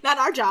 not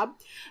our job.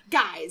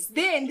 Guys,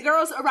 then the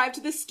girls arrive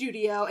to the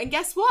studio, and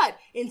guess what?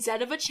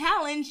 Instead of a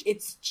challenge,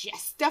 it's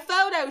just a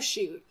photo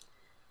shoot.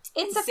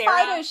 It's a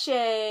photo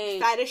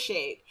shoot. Photo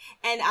shoot.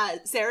 And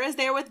Sarah's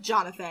there with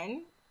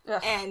Jonathan.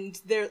 Ugh.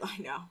 And they're, I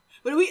know.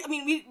 But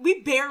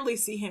we barely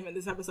see him in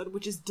this episode,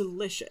 which is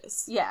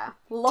delicious. Yeah,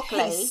 lovely.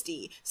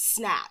 Tasty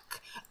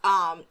snack.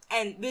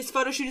 And this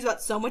photo shoot is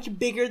about so much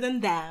bigger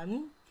than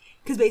them.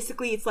 Because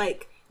basically it's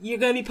like, you're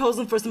going to be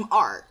posing for some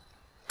art.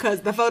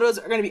 Because the photos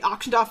are going to be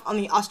auctioned off on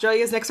the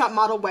Australia's Next Top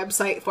Model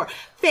website for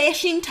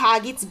Fashion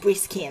Targets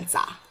Breast Cancer.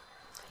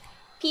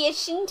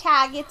 Fashion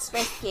Targets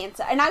Breast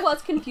Cancer. And I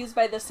was confused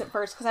by this at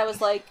first because I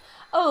was like,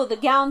 oh, the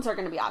gowns are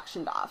going to be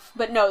auctioned off.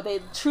 But no, they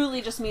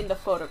truly just mean the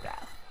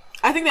photograph.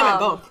 I think they meant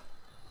both.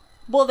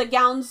 Well, the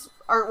gowns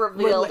aren't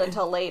revealed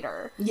until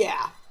later.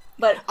 Yeah.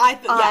 But I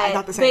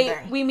thought the same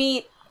thing. We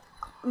meet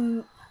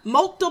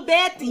Molto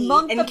Betty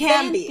and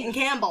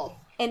Campbell.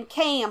 And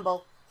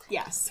Campbell.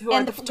 Yes.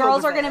 And the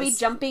girls are going to be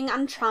jumping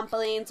on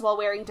trampolines while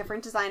wearing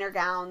different designer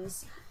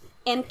gowns.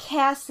 And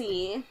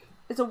Cassie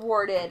is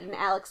awarded an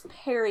Alex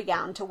Perry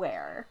gown to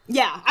wear.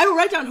 Yeah. I will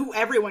write down who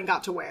everyone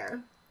got to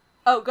wear.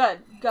 Oh,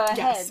 good. Go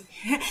ahead.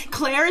 Yes.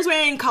 Claire is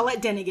wearing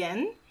Colette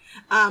Denigan.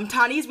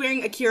 Tani is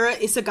wearing Akira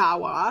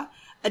Isagawa.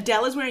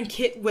 Adele is wearing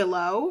Kit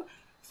Willow.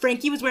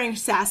 Frankie was wearing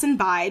Sass and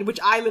Bide, which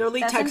I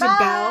literally texted Belle.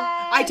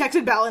 I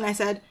texted Belle and I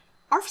said,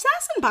 are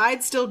Sass and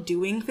Bide still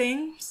doing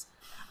things?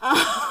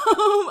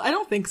 I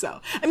don't think so.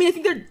 I mean,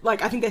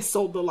 I think they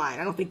sold the line.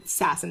 I don't think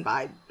Sass and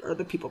Bide or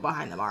the people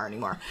behind them are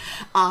anymore.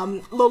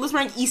 Lola's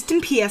wearing Easton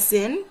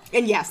Pearson.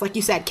 And yes, like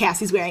you said,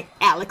 Cassie's wearing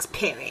Alex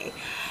Perry.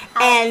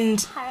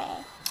 And,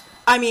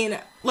 I mean,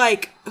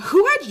 like,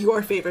 who had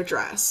your favorite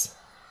dress?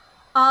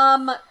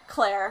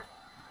 Claire.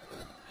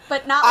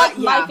 But not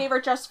my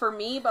favorite dress for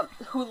me, but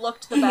who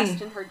looked the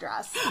best in her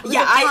dress. It was a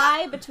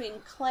tie between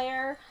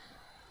Claire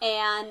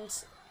and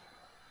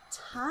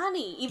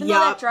Tani. Even though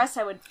that dress,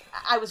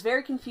 I was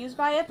very confused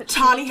by it, but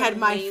Tani had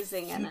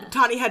amazing in it.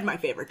 Tani had my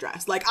favorite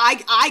dress. Like,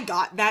 I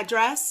got that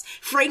dress.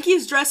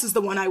 Frankie's dress is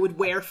the one I would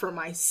wear for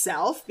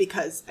myself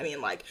because, I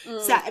mean, like,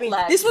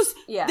 this was,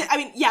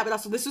 but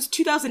also this was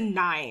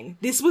 2009.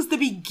 This was the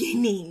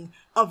beginning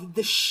of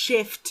the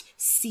shift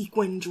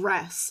sequin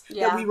dress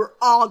that we were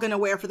all gonna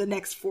wear for the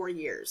next 4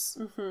 years.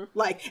 Mm-hmm.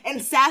 Like,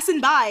 and Sass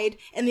and Bide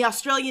and the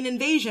Australian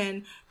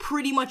invasion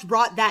pretty much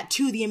brought that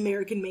to the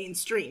American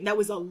mainstream. That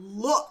was a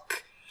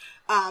look.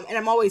 And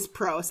I'm always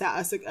pro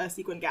a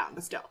sequin gown,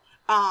 but still.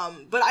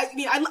 But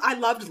I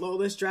loved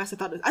Lola's dress. I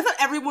thought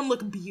everyone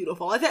looked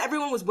beautiful. I thought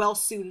everyone was well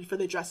suited for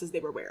the dresses they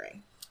were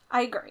wearing.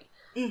 I agree.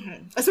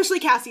 Especially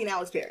Cassie and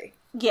Alex Perry.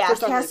 Yeah,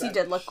 Cassie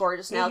did look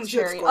gorgeous in Alex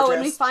Perry. Oh,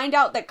 and we find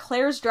out that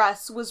Claire's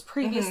dress was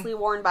previously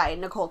worn by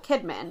Nicole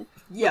Kidman,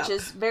 which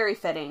is very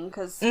fitting,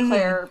 because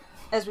Claire,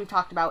 as we've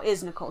talked about,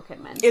 is Nicole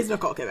Kidman. Is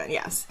Nicole Kidman,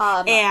 yes.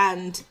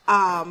 And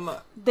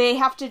they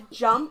have to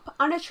jump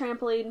on a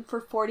trampoline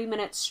for 40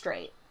 minutes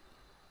straight.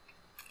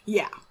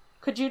 Yeah.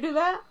 Could you do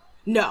that?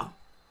 No.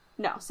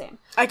 No, same.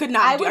 I could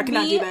not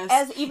do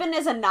this. Even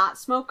as a not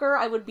smoker,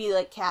 I would be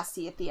like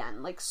Cassie at the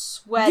end, like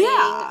sweating,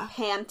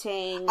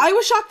 panting. I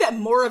was shocked that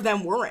more of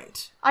them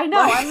weren't. I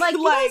know. I'm like,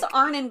 you guys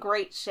aren't in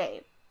great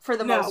shape for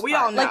the most part. We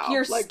all know. Like,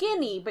 you're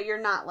skinny, but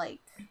you're not like,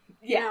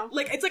 you know?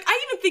 Like, it's like,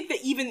 I even think that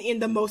even in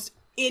the most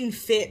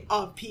in-fit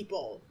of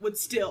people would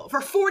still,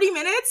 for 40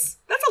 minutes,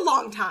 that's a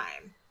long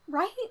time.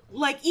 Right?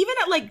 Like, even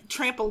at, like,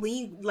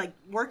 trampoline, like,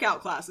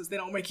 workout classes, they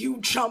don't make you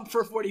jump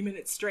for 40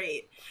 minutes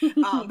straight.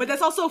 But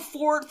that's also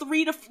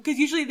because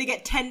usually they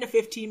get 10 to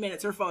 15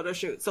 minutes for photo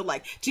shoots. So,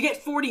 like, to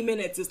get 40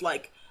 minutes is,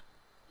 like,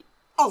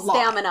 a lot.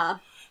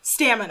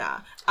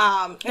 Stamina.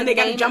 And they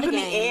gotta jump in the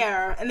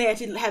air, and they have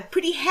to have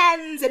pretty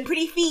hands and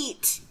pretty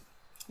feet.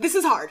 This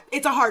is hard.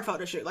 It's a hard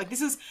photo shoot. Like, this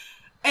is,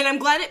 and I'm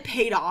glad it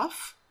paid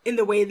off in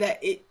the way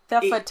that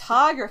the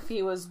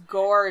photography was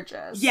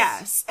gorgeous.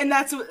 Yes. And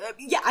that's,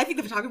 I think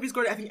the photography is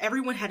gorgeous. I think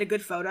everyone had a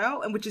good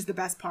photo, and which is the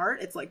best part.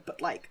 It's like,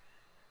 but like,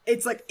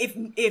 it's like,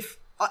 if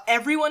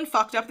everyone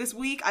fucked up this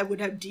week, I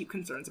would have deep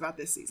concerns about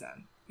this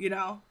season, you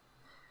know?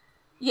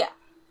 Yeah.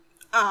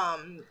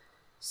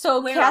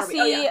 So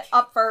Cassie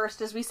up first,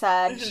 as we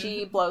said,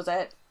 she blows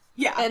it.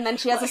 Yeah. And then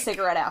she has a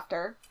cigarette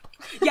after.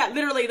 Yeah,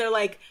 literally, they're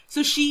like,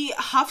 so she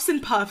huffs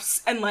and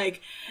puffs and,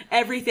 like,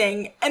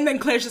 everything, and then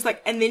Claire's just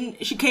like, and then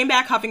she came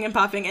back huffing and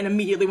puffing and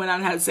immediately went out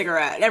and had a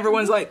cigarette. And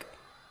everyone's like,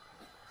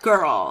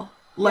 girl,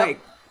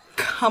 like,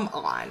 come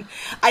on.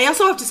 I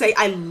also have to say,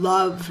 I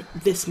love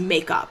this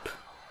makeup.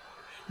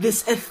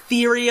 This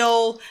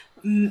ethereal,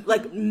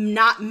 like,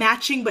 not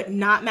matching, but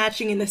not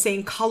matching in the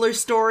same color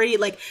story.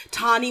 Like,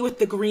 Tawny with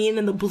the green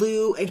and the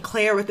blue, and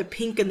Claire with the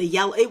pink and the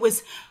yellow.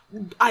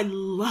 I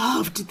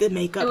loved the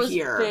makeup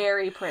here. It was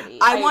very pretty.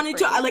 I want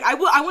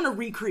to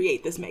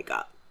recreate this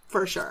makeup,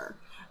 for sure.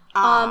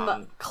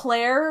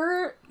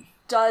 Claire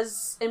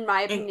does, in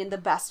my opinion, the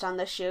best on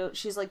the shoot.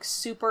 She's, like,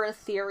 super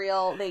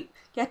ethereal. They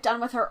get done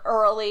with her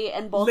early,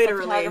 and both the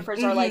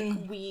photographers are like,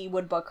 we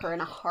would book her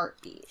in a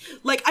heartbeat.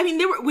 Like, I mean,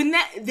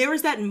 there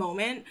was that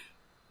moment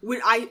when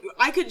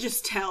I could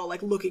just tell,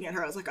 like, looking at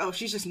her, I was like, oh,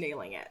 she's just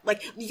nailing it.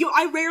 Like,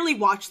 I rarely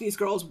watch these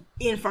girls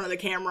in front of the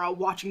camera,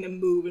 watching them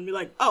move and be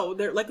like, oh,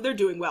 they're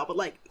doing well. But,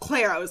 like,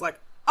 Claire, I was like,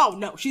 oh,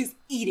 no, she's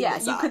eating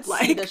this up. Yeah, you could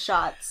see the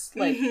shots.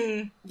 Like,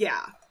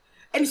 yeah.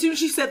 And as soon as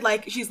she said,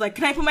 like, she's like,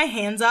 can I put my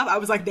hands up? I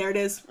was like, there it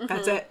is.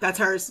 That's it. That's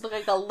hers. Look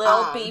like a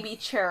little baby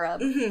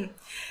cherub.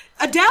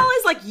 Adele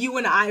is like you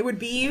and I would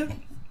be.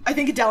 I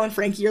think Adele and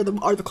Frankie are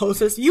the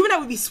closest. You and I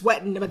would be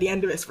sweating by the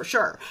end of this for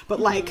sure. But,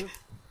 like,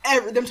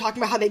 them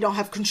talking about how they don't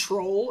have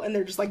control and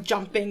they're just, like,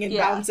 jumping and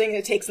bouncing, and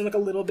it takes them, like, a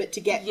little bit to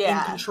get in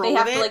control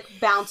of it. They have to, like,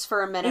 bounce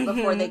for a minute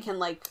before they can,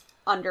 like,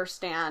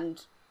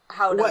 understand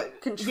how to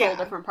control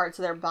different parts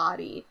of their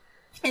body.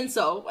 And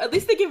so, at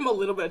least they give them a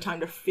little bit of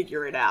time to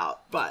figure it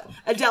out. But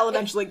Adele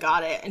eventually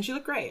got it, and she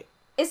looked great.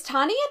 Is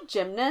Tawny a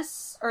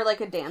gymnast or, like,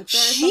 a dancer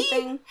or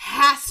something? She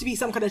has to be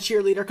some kind of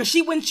cheerleader, because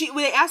when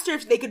they asked her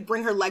if they could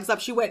bring her legs up,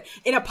 she went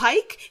in a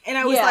pike, and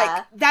I was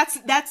like, that's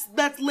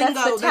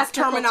lingo, that's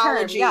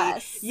terminology.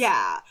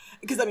 Yeah.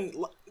 Because, I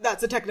mean,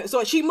 that's a technical,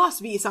 so she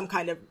must be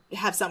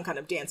have some kind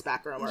of dance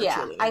background or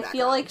cheerleading background. I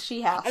feel like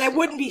she has And I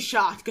wouldn't be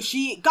shocked, because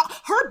she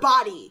got her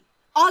body,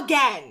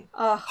 again.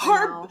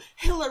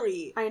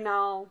 Hillary. I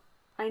know.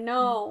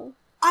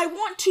 I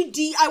want to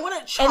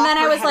chop And then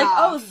I her was head like,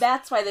 off. oh,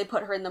 that's why they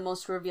put her in the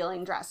most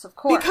revealing dress, of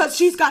course. Because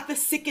she's got the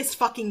sickest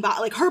fucking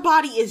body. Like, her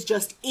body is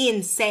just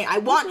insane. I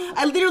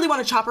literally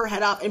want to chop her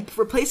head off and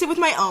replace it with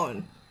my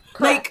own.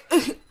 Correct.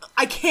 Like,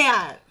 I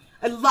can't.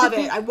 I love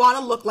it. I want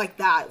to look like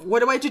that.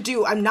 What do I have to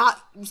do? I'm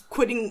not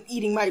quitting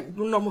eating my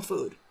normal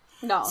food.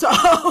 No.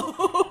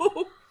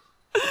 So...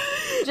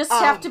 Just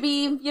have to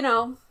be,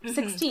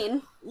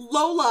 16.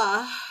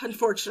 Lola,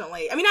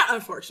 unfortunately, I mean, not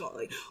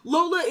unfortunately,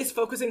 Lola is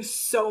focusing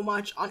so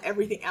much on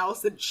everything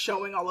else that's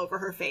showing all over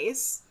her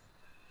face.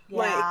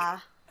 Yeah.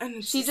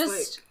 And she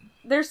just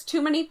there's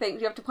too many things.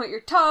 You have to point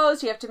your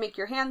toes, you have to make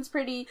your hands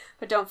pretty,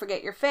 but don't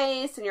forget your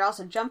face, and you're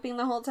also jumping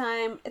the whole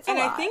time. It's a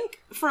lot. I think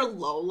for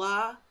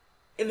Lola,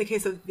 in the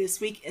case of this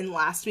week and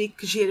last week,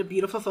 because she had a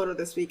beautiful photo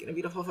this week and a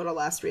beautiful photo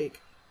last week,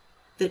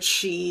 that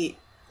she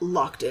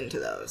locked into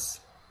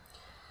those.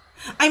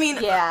 I mean,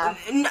 I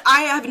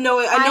have no...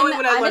 I know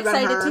what I learned about her.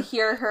 I'm excited to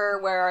hear her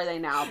Where Are They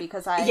Now,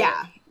 because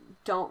I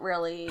don't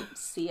really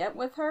see it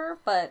with her,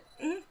 but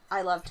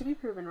I love to be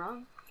proven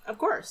wrong. Of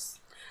course.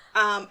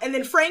 And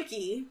then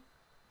Frankie,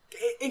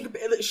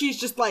 she's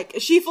just like...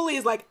 She fully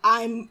is like,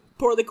 I'm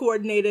poorly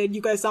coordinated,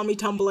 you guys saw me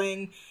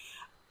tumbling,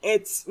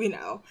 it's, And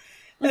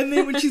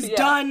then when she's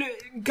done,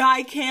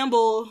 Guy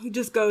Campbell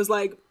just goes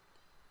like,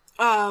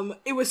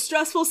 it was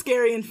stressful,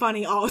 scary, and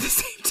funny all at the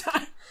same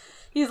time.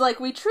 He's like,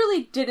 we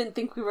truly didn't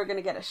think we were going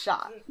to get a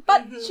shot.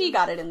 But she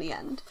got it in the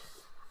end.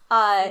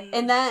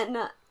 And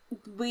then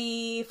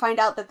we find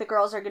out that the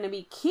girls are going to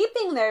be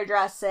keeping their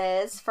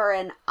dresses for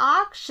an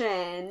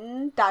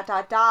auction, ...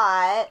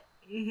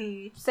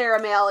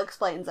 Sarah Mail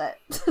explains it.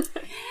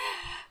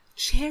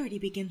 Charity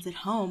begins at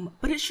home,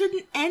 but it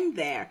shouldn't end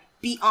there.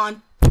 Be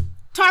on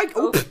target.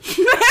 Oh.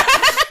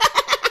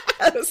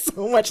 That was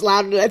so much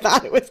louder than I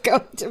thought it was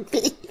going to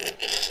be.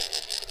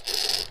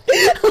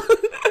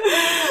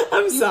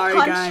 I'm sorry,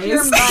 guys.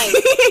 Your mic.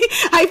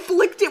 I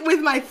flicked it with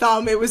my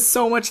thumb. It was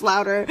so much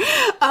louder.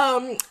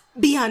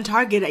 Be on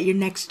target at your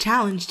next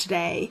challenge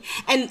today.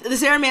 And the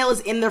Sarah Mail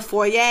is in their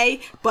foyer,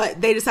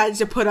 but they decided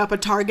to put up a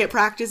target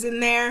practice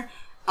in there.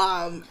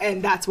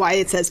 And that's why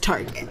it says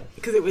target.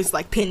 Because it was,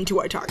 like, pinned to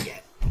our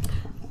target.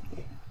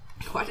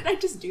 Why did I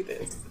just do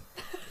this?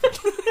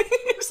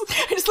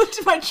 I just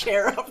lifted my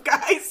chair up,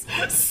 guys.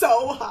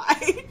 So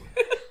high.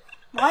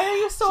 Why are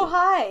you so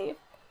high?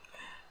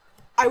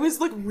 I was,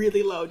 like,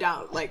 really low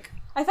down. Like,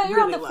 I thought you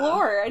were really on the low.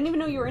 floor. I didn't even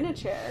know you were in a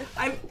chair.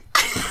 I'm...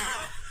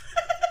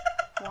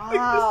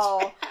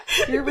 Wow.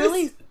 You're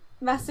really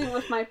messing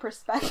with my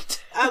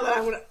perspective.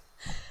 I'm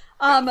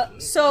gonna...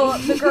 So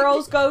the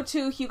girls go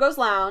to Hugo's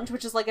Lounge,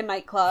 which is like a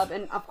nightclub,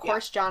 and of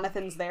course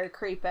Jonathan's there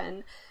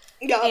creeping.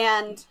 Yeah.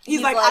 And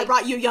he's like, I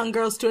brought you young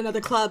girls to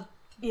another club.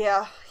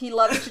 Yeah, he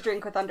loves to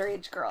drink with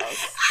underage girls.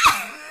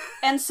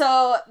 And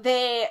so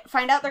they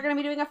find out they're going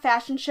to be doing a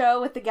fashion show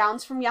with the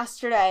gowns from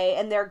yesterday,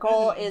 and their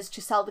goal is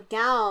to sell the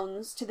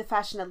gowns to the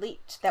fashion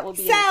elite that will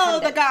be Sell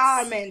in the attendance.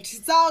 garment.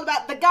 It's all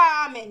about the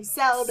garment.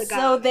 Sell the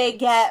garment. So they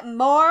get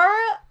more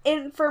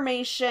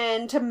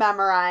information to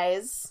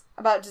memorize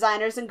about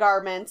designers and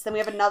garments. Then we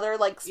have another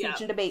like speech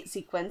and debate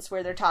sequence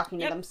where they're talking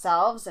to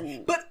themselves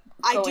and But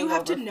I do going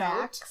have to over note,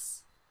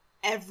 facts.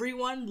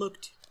 everyone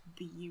looked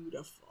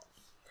beautiful.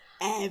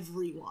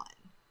 Everyone.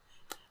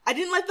 I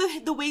didn't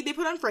like the wig they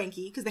put on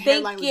Frankie because the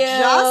hairline was just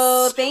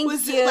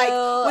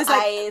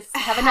I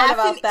haven't heard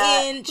about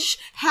that.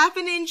 half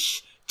an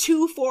inch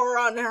too far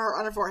on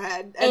her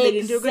forehead, and they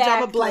didn't do a good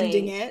job of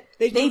blending it.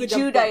 They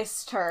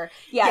Judiced her.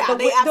 Yeah,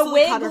 the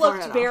wig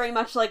looked very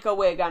much like a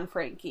wig on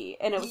Frankie,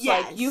 and it was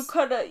like you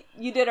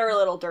did her a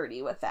little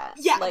dirty with that.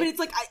 Yeah, like, but it's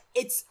like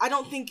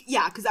I think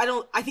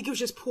it was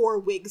just poor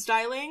wig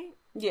styling.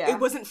 Yeah. It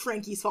wasn't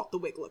Frankie's fault the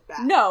wig looked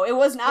bad. No, it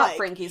was not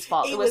Frankie's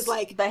fault. It was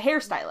like the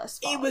hairstylist's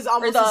fault. It was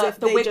almost as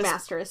if the they wig just,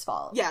 master's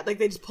fault. Yeah, like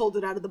they just pulled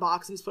it out of the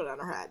box and just put it on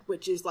her head,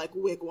 which is like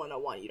wig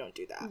 101. You don't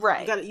do that.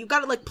 Right. You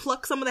gotta like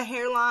pluck some of the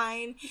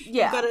hairline.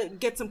 Yeah. You gotta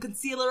get some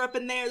concealer up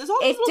in there. There's all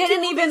it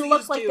didn't even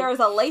look like there was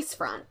a lace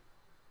front.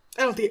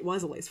 I don't think it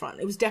was a lace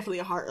front. It was definitely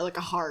a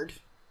hard.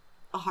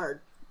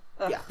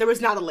 Yeah, there was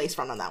not a lace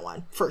front on that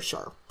one, for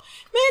sure.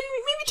 Man,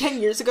 maybe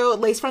 10 years ago,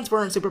 lace fronts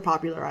weren't super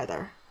popular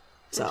either.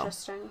 So.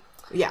 Interesting.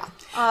 Yeah.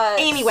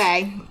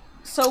 Anyway.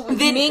 So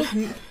Mink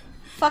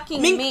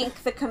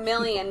the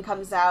chameleon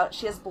comes out.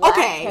 She has black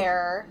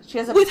hair. She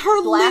has a with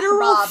her black literal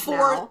bob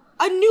now.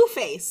 A new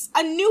face,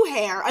 a new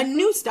hair, a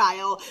new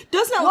style.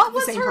 Does not look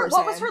like the same person.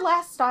 What was her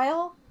last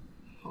style?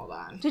 Hold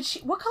on.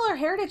 What color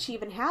hair did she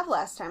even have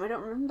last time? I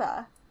don't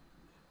remember.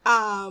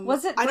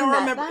 Was it? I don't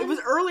remember. Then? It was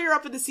earlier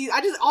up in the season.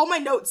 all my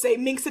notes say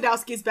Mink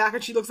Sadowski is back,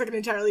 and she looks like an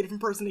entirely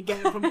different person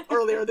again from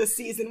earlier this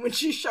season when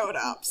she showed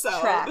up. So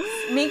tracks.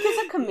 Mink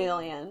is a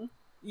chameleon.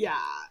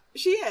 Yeah,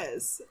 she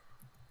is.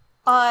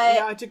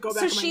 To go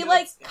back so she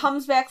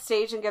comes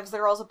backstage and gives the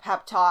girls a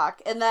pep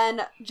talk, and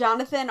then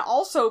Jonathan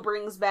also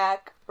brings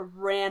back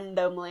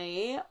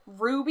randomly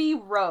Ruby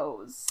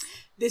Rose.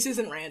 This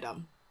isn't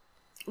random.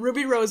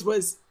 Ruby Rose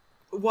was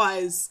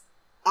an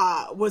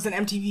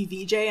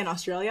MTV VJ in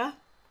Australia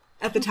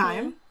at the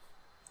time.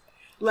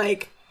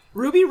 Like,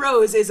 Ruby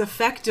Rose is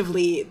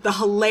effectively the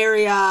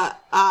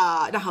not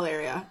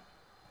Hilaria.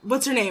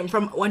 What's her name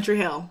from One Tree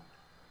Hill?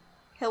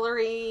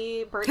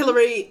 Hillary Burton.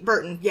 Hillary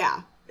Burton,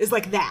 yeah, is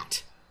like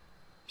that.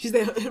 She's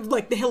the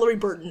Hillary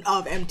Burton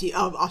of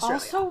Australia.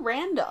 Also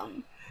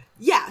random.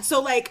 Yeah,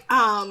 so like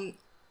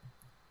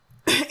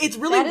it's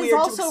really weird.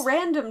 That is also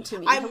random to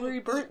me. Hillary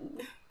Burton.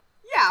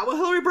 Yeah, well,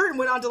 Hillary Burton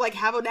went on to like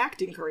have an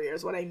acting career.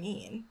 Is what I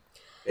mean.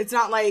 It's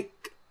not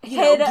like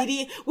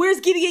Gideon.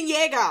 Where's Gideon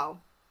Yago?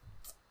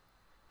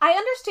 I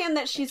understand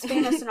that she's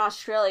famous in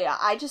Australia.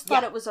 I just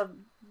thought it was a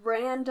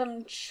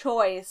random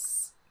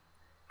choice.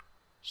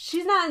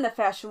 She's not in the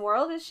fashion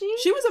world, is she?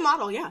 She was a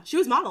model, yeah. She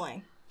was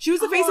modeling. She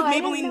was the face of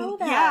Maybelline. I didn't know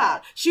that. Yeah.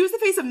 She was the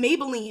face of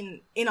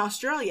Maybelline in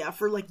Australia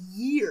for like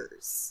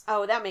years.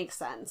 Oh, that makes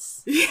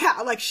sense.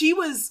 Yeah, like she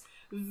was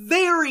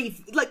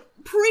very like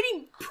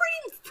pretty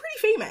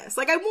famous.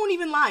 Like I won't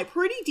even lie,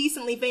 pretty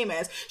decently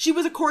famous. She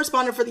was a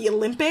correspondent for the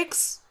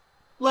Olympics.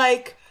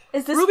 Like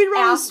is this Ruby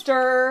Rose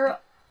after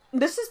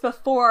this is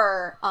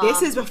before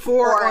this is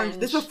before Orange.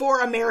 This is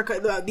before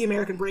America the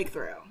American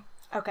breakthrough.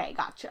 Okay,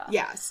 gotcha.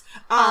 Yes.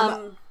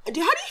 How do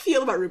you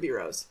feel about Ruby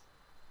Rose?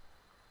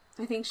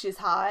 I think she's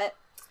hot.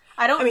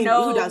 I don't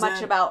know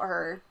much about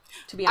her,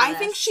 to be honest. I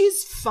think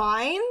she's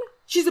fine.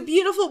 She's a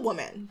beautiful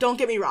woman. Don't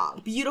get me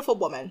wrong. Beautiful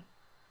woman.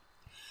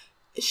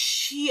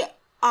 She,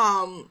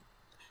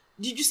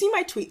 did you see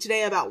my tweet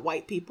today about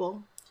white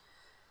people?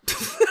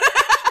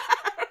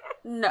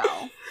 No.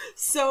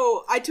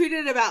 So I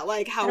tweeted about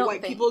like I how don't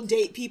white think. people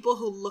date people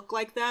who look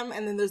like them,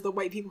 and then there's the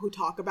white people who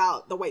talk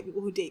about the white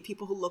people who date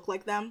people who look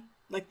like them,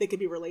 like they could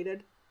be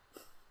related.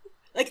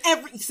 Like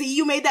see,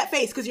 you made that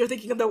face because you're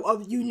thinking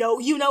of you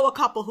know a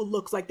couple who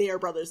looks like they are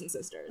brothers and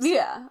sisters.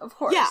 Yeah, of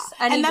course. Yeah,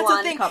 Any and that's the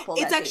blonde thing. couple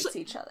It's that actually-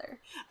 dates each other.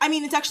 I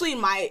mean, it's actually in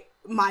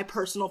my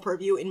personal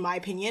purview, in my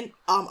opinion,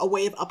 a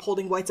way of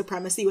upholding white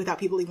supremacy without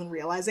people even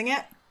realizing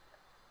it.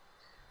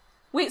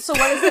 Wait, so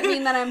what does it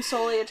mean that I'm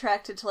solely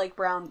attracted to, like,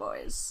 brown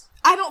boys?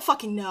 I don't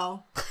fucking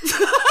know.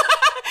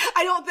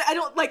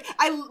 But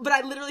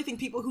I literally think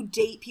people who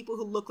date people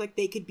who look like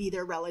they could be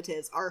their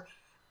relatives are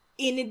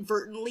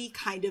inadvertently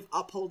kind of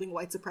upholding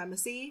white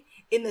supremacy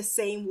in the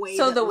same way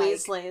So that, the like,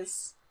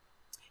 Weasleys.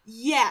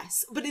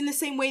 Yes, but in the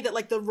same way that,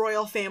 like, the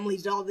royal family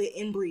did all the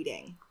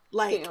inbreeding.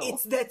 Like, Ew.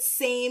 it's that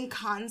same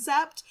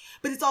concept,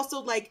 but it's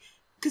also, like,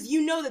 because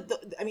you know that,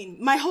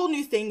 my whole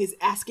new thing is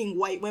asking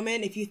white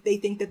women if they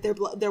think that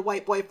their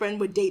white boyfriend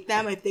would date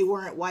them if they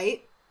weren't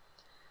white.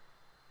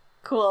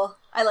 Cool.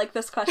 I like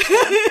this question.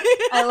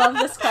 I love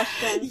this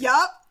question.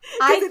 Yup.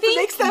 I It think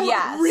makes them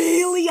yes.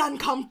 really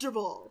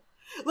uncomfortable.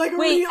 Like,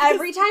 Wait,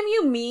 every time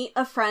you meet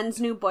a friend's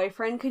new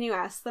boyfriend, can you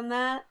ask them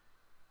that?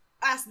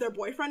 ask their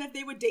boyfriend if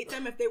they would date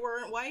them if they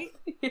weren't white.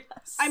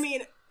 Yes. I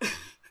mean,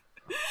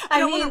 I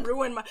don't want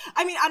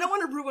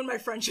to ruin my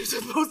friendships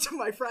with most of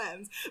my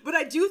friends, but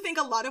I do think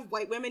a lot of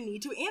white women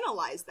need to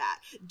analyze that.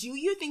 Do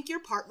you think your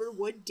partner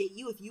would date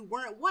you if you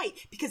weren't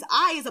white? Because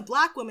I, as a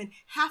black woman,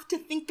 have to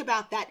think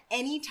about that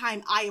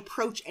anytime I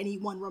approach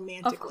anyone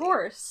romantically. Of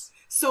course.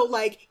 So,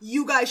 like,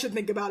 you guys should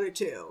think about it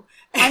too.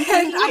 I'm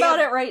thinking about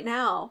it right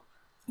now.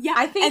 Yeah,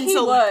 I think and he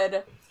so,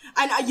 would.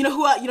 And you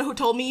know who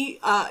told me,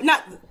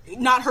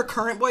 not her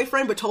current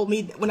boyfriend, but told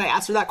me when I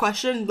asked her that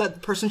question, that the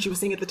person she was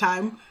seeing at the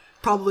time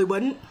probably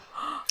wouldn't.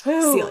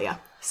 Who?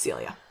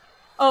 Celia.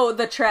 Oh,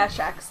 the trash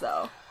ex,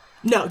 though.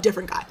 No,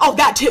 different guy. Oh,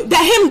 that too.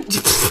 Him,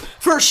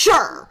 for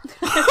sure.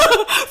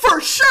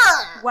 For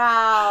sure.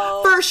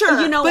 Wow. For sure.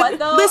 You know But what,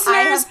 though? listeners, I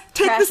have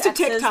take trash this to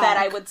exes TikTok. that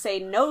I would say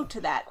no to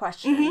that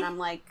question. And I'm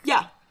like,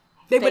 Yeah.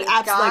 They would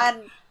thank absolutely,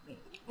 God.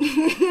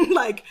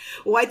 like,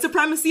 white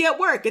supremacy at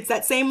work. It's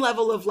that same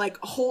level of, like,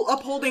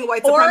 upholding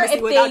white Or supremacy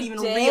if without they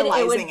even did,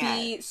 realizing it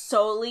would be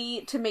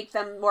solely to make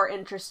them more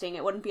interesting.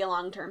 It wouldn't be a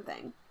long-term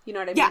thing. You know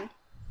what I Yeah. mean?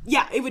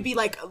 Yeah, it would be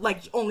like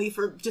only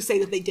for to say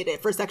that they did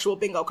it for a sexual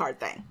bingo card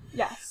thing.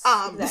 Yes.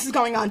 This is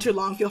going on too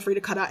long. Feel free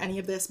to cut out any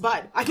of this,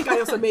 but I think I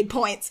also made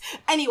points.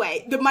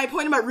 Anyway, my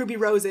point about Ruby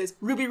Rose is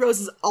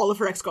all of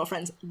her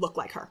ex-girlfriends look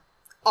like her.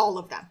 All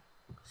of them.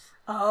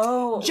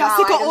 Oh,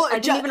 Jessica wow. I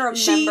didn't even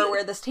remember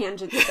where this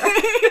tangent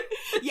started.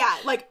 Yeah,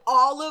 like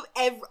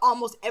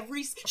almost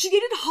every. She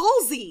dated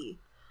Halsey.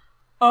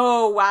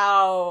 Oh,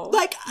 wow.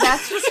 Like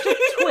That's just a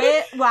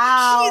twit.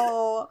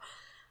 Wow.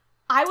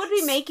 I would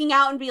be making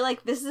out and be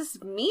like, this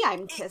is me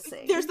I'm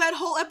kissing. There's that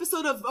whole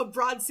episode of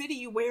Broad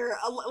City where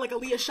like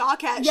Aaliyah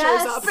Shawkat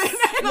Yes. shows up and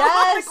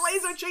Yes.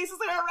 Glazer chases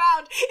her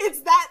around.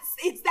 It's that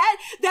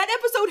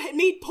episode had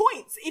made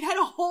points. It had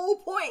a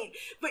whole point.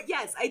 But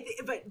yes,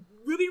 but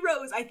Ruby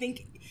Rose, I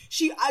think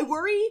I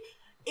worry.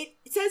 It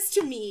says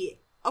to me,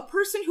 a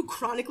person who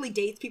chronically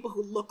dates people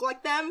who look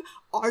like them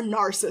are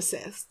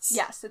narcissists.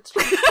 Yes, it's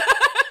true.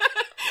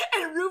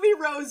 And Ruby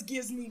Rose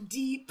gives me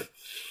deep.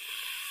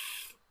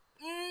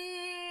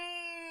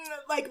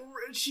 Like,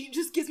 she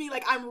just gives me,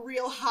 like, I'm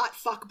real hot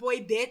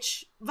fuckboy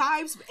bitch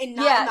vibes, and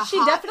not in Yeah, the she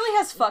hot, definitely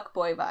has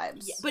fuckboy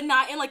vibes. yeah, but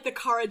not in, like, the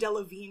Cara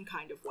Delevingne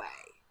kind of way.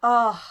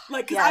 Oh,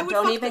 Like, 'cause yeah, I would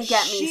don't fuck even the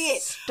get me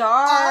shit.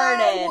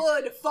 started. I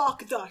would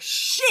fuck the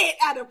shit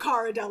out of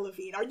Cara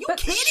Delevingne. Are you But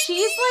kidding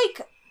she's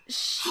me?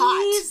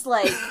 she's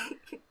like,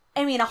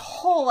 I mean, a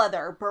whole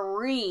other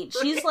breed.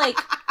 She's like,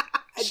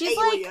 An she's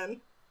like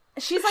alien.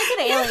 an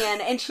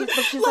alien, and she's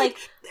like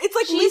it's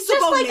like she's Lisa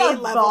just like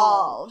Bonet level.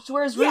 evolved.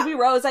 Whereas Yeah. Ruby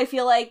Rose, I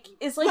feel like,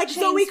 is like chain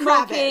Zoe smoking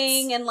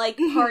Kravitz. and like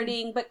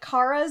partying, but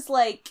Kara's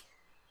like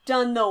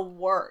done the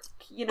work.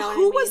 You know what I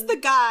Who mean? was the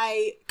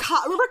guy?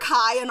 Remember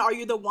Kai on Are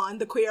You the One?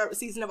 The queer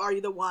season of Are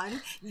You the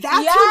One?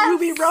 That's Yes! who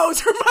Ruby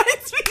Rose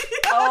reminds me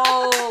of.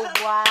 Oh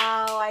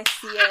wow, I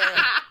see it.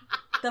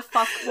 The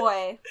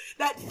fuckboy.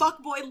 That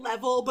fuckboy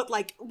level, but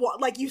like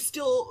you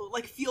still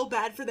like feel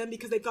bad for them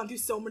because they've gone through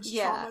so much trauma.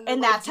 Yeah, in their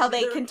and life that's how they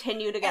together.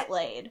 continue to get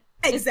laid.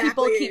 Exactly. Is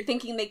people keep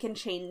thinking they can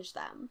change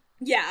them.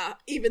 Yeah,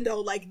 even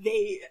though like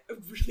they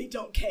really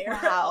don't care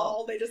at Wow.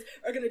 all. They just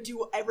are gonna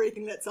do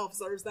everything that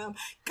self-serves them.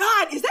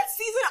 God, is that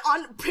season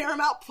on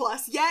Paramount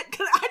Plus yet?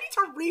 Because I need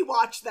to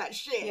rewatch that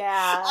shit.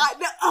 Yeah. I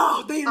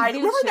do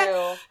remember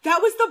that. too.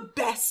 That was the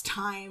best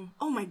time.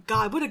 Oh my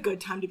god, what a good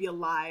time to be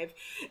alive.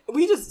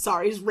 We just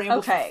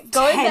rambled Okay, for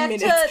going 10 back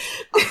minutes.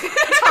 to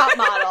Top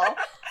Model.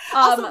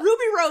 Also,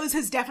 Ruby Rose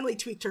has definitely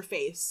tweaked her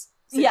face.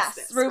 Since Yes,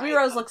 this, Ruby right?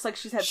 Rose looks like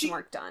she's had some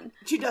work done.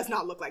 She does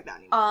not look like that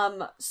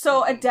anymore.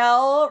 So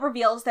Adele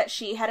reveals that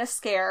she had a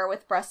scare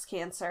with breast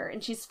cancer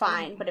and she's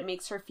fine, but it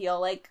makes her feel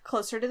like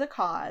closer to the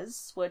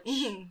cause, which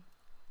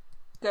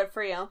good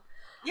for you.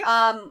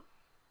 Yeah.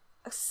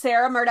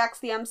 Sarah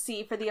Murdoch's the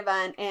MC for the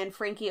event and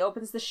Frankie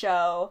opens the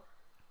show.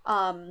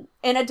 And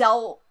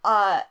Adele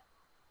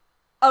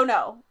Oh,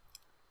 no.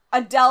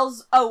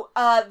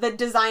 The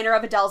designer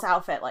of Adele's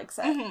outfit likes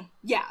it. Mm-hmm.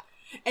 Yeah.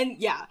 And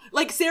yeah,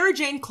 like Sarah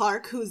Jane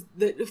Clark, who's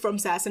from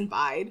Sass and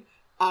Bide,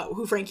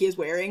 who Frankie is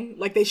wearing,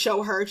 like they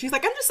show her, she's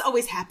like, I'm just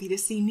always happy to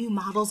see new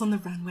models on the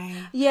runway.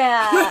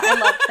 Yeah, I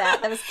love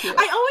that. That was cute.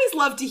 I always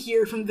love to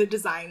hear from the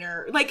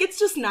designer. Like, it's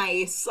just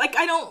nice. Like,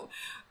 I don't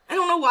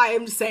know why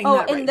I'm just saying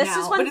that right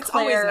now, but it's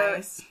always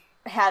nice.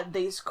 Had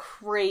these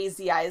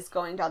crazy eyes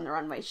going down the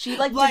runway. She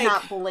did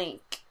not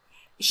blink.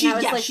 She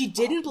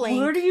didn't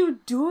blink. What are you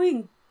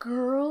doing,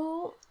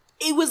 girl?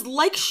 It was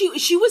like she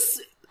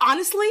was,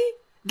 honestly,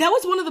 that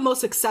was one of the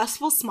most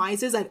successful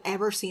smizes I've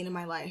ever seen in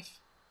my life.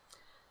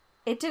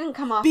 It didn't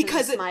come off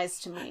as a smize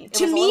to me. It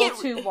was a little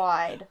too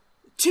wide.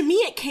 To me,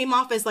 it came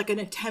off as like an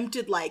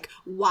attempted like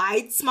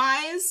wide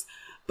smize,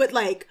 but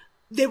like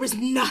there was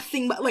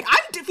nothing but like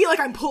I feel like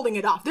I'm pulling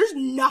it off. There's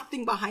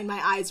nothing behind my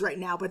eyes right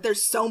now, but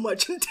there's so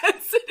much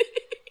intensity.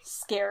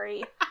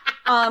 Scary.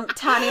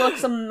 Tani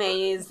looks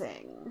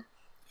amazing.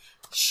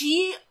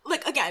 She,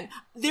 like, again,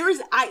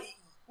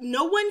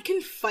 no one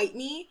can fight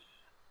me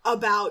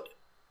about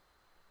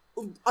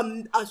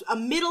a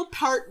middle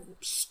part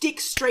stick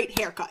straight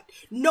haircut.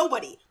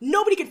 Nobody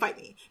can fight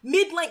me.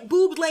 Mid-length,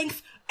 boob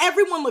length,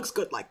 everyone looks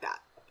good like that.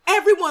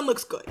 Everyone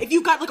looks good. If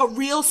you've got like a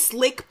real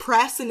slick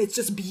press and it's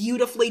just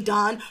beautifully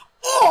done,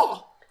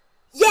 oh,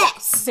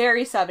 yes!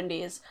 Very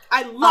 70s.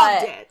 I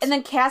loved it. And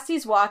then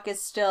Cassie's walk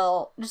is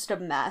still just a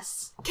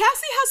mess.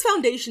 Cassie has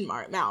foundation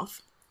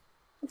mouth.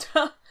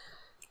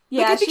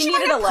 Yeah, like, I think she might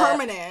needed have a lip.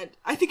 permanent.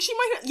 I think she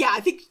might have, yeah, I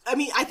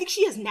think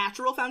she has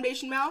natural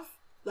foundation mouth.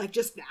 Like,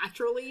 just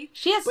naturally.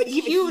 She has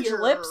huge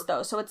lips,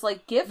 though, so it's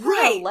like, give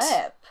her a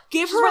lip.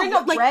 She's wearing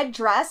a red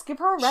dress, give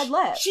her a red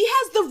lip. She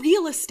has the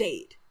real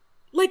estate.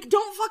 Like,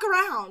 don't fuck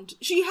around.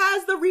 She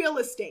has the real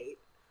estate.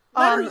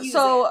 Let her use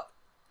it.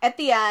 At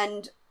the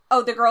end,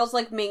 the girls,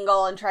 like,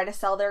 mingle and try to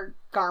sell their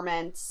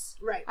garments.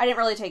 Right. I didn't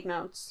really take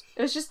notes.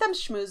 It was just them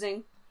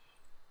schmoozing.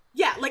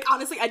 Yeah, like,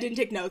 honestly, I didn't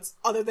take notes,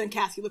 other than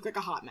Cassie looked like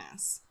a hot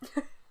mess.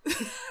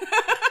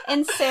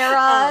 And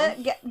Sarah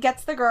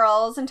gets the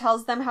girls and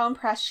tells them how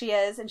impressed she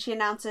is, and she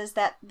announces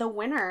that the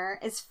winner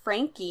is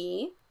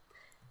Frankie,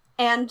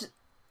 and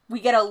we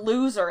get a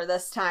loser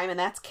this time, and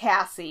that's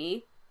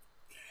Cassie,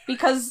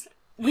 because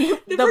the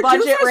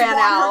budget ran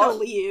out. Her to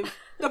leave.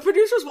 The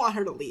producers want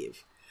her to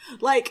leave.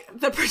 Like,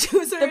 the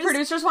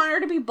producers want her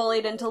to be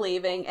bullied into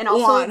leaving, and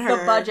also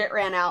the budget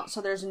ran out,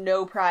 so there's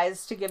no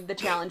prize to give the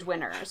challenge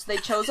winner. So they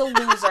chose a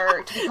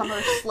loser to become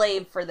her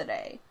slave for the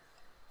day.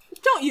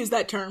 Don't use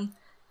that term.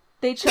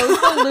 They chose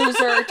the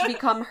loser to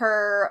become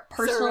her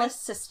personal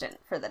assistant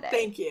for the day.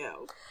 Thank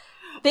you.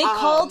 They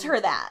called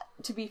her that,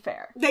 to be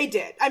fair. They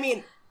did. I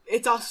mean,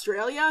 it's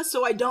Australia,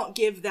 so I don't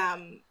give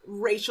them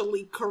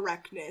racially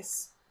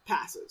correctness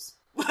passes.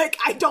 Like,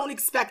 I don't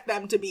expect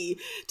them to be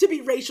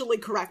racially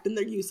correct in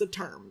their use of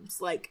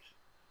terms. Like,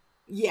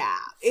 yeah,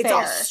 it's fair.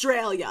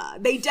 Australia.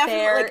 They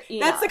definitely,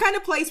 that's the kind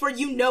of place where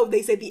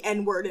they say the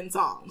N-word in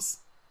songs.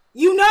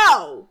 You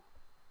know!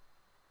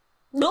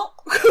 No.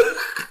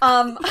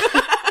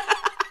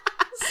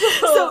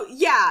 So,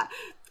 yeah.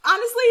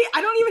 Honestly,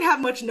 I don't even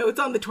have much notes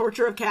on the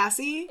torture of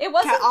Cassie. It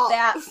wasn't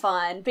that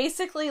fun.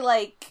 Basically,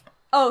 like...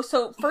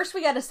 so first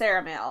we got a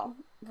Sarah mail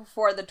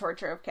before the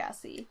torture of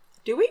Cassie.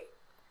 Do we?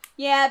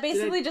 Yeah,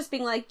 basically just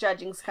being like,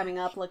 judging's coming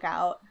up, look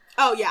out.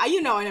 Oh, yeah,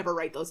 I never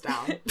write those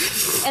down.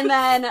 And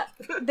then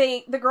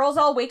the girls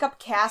all wake up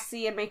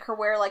Cassie and make her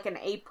wear, like, an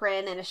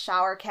apron and a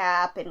shower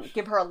cap and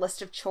give her a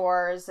list of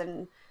chores,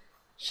 and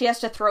she has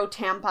to throw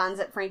tampons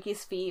at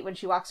Frankie's feet when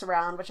she walks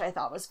around, which I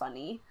thought was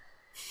funny.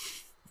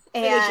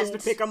 And she has to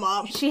pick them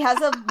up. She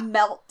has a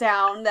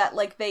meltdown that,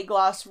 like, they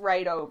gloss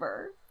right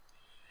over.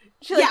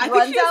 She, like,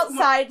 runs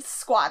outside,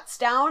 squats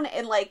down,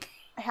 and, like,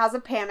 has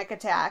a panic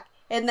attack,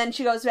 and then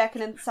she goes back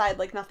inside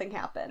like nothing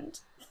happened.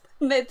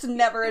 It's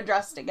never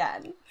addressed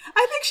again.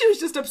 I think she was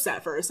just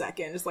upset for a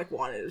second, just, like,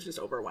 was just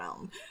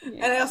overwhelmed.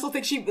 Yeah. And I also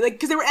think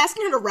because they were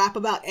asking her to rap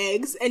about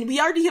eggs, and we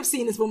already have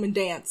seen this woman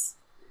dance.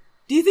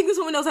 Do you think this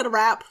woman knows how to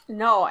rap?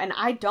 No, and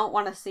I don't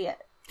want to see it.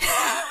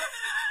 I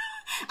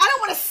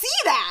don't want to see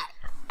that!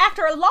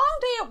 After a long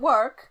day at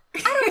work, I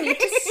don't need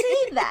to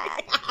see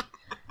that.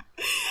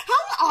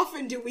 How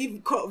often do we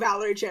quote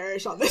Valerie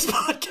Cherish on this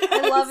podcast?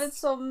 I love it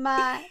so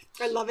much.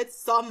 I love it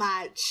so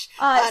much.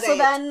 So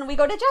then we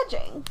go to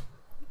judging.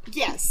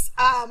 Yes.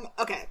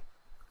 Okay.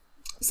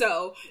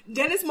 So,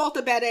 Dennis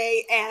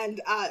Moltabete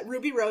and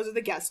Ruby Rose are the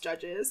guest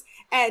judges,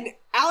 and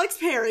Alex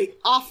Perry,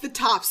 off the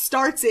top,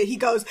 starts it. He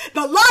goes,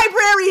 "The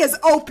library is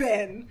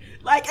open!"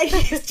 Like, and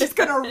he's just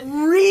gonna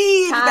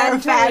read their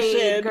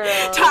fashion.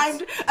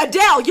 Timed.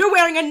 Adele, you're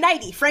wearing a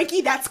nightie.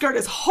 Frankie, that skirt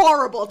is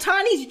horrible.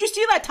 Tani, did you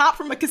steal that top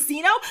from a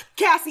casino?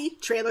 Cassie,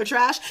 trailer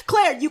trash.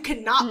 Claire, you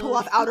cannot pull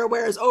off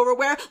outerwear as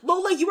overwear.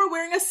 Lola, you were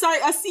wearing a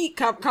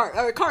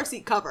car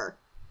seat cover.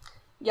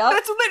 Yep.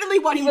 That's literally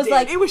what he was did.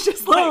 like, It was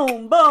just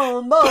boom,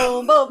 boom,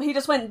 boom, boom. He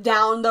just went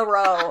down the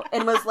row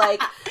and was like,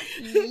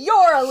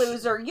 you're a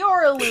loser,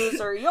 you're a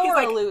loser, you're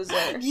a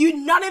loser.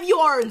 None of you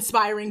are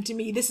inspiring to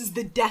me. This is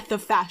the death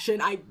of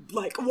fashion. I,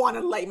 like, want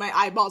to light my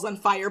eyeballs on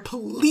fire.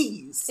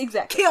 Please.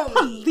 Exactly. Kill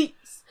me.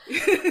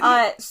 Please.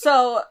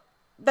 So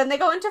then they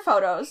go into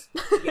photos.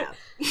 Yeah.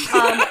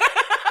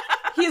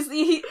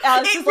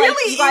 Alex is really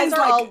like, you guys is are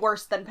like- all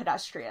worse than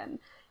pedestrian.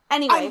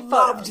 Anyway, I photos.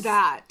 loved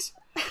that.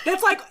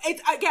 That's like,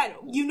 it's, again,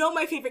 you know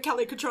my favorite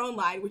Kelly Cutrone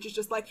line, which is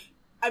just like,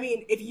 I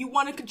mean, if you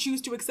want to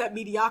choose to accept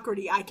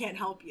mediocrity, I can't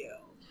help you.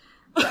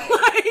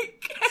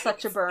 Like,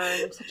 Such a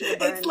burn.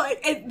 it's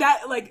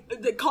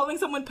like, calling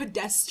someone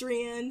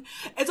pedestrian.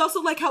 It's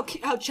also like how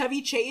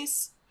Chevy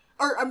Chase,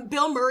 or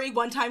Bill Murray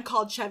one time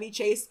called Chevy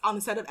Chase on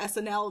the set of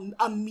SNL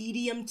a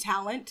medium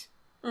talent.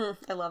 I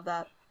love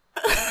that.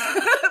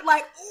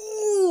 Like,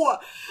 ooh.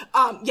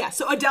 Yeah,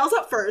 so Adele's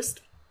up first.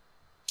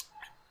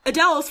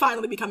 Adele is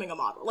finally becoming a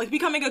model. Like,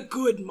 becoming a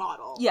good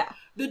model. Yeah.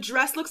 The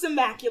dress looks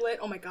immaculate.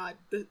 Oh my god.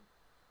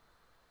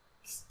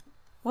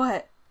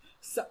 What?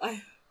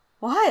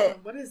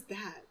 What is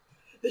that?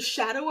 The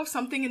shadow of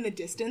something in the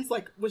distance,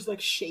 like, was,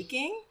 like,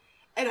 shaking.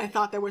 And I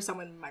thought there was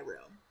someone in my room.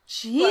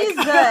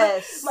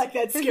 Jesus. Like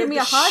that scared Give me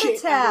the a heart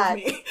shit out of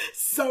attack. me.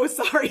 So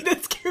sorry,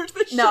 that scared the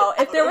shit No,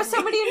 if there out was of me.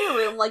 somebody in your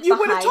room, like, You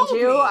would've behind told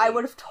you, me. I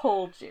would have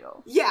told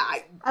you. Yeah,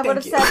 I would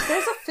have said,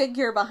 there's a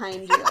figure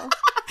behind you.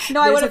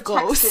 No, I There's would a have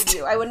ghost. texted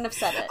you. I wouldn't have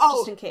said it,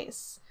 Oh. just in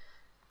case.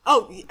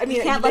 Oh, I mean,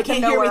 You can't they let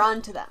them know hear we're me.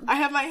 on to them. I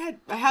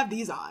have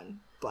these on,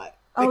 but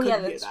I Oh, yeah,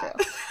 couldn't hear that's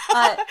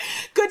that. true.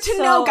 Good to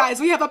so- know,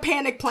 guys. We have a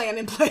panic plan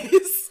in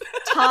place.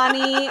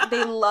 Tani,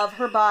 they love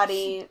her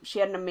body. She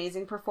had an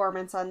amazing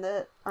performance on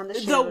the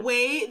shoot. The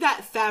way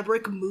that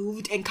fabric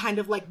moved and kind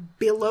of like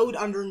billowed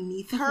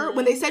underneath her,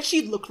 when they said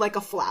she looked like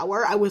a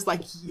flower, I was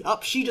like,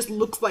 yup, she just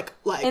looks like.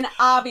 And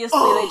obviously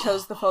they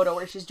chose the photo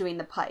where she's doing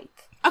the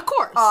pike. Of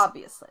course.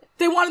 Obviously.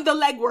 They wanted the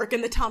legwork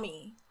and the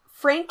tummy.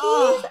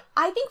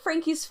 I think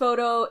Frankie's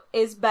photo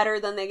is better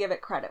than they give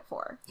it credit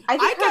for. I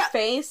think her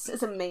face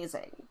is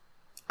amazing.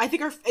 I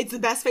think it's the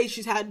best face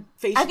she's had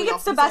facially. I think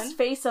it's the best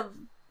face of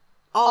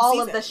all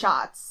of the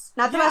shots.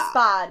 Not the best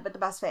bod, but the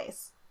best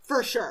face.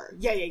 For sure.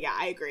 Yeah,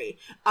 I agree.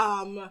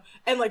 And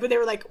like, when they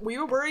were like, we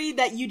were worried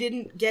that you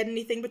didn't get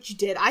anything, but you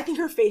did. I think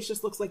her face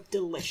just looks like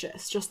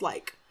delicious. Just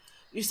like,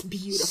 just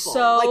beautiful.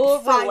 So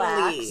like, finally.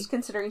 relaxed,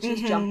 considering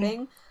she's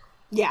jumping.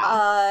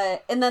 Yeah.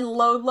 And then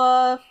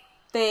Lola,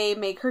 they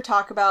make her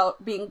talk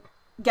about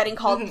getting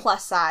called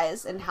plus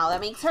size and how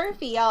that makes her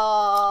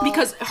feel.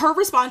 Because her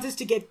response is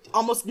to get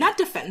almost not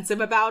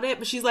defensive about it,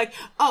 but she's like,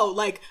 oh,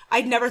 like,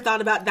 I'd never thought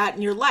about that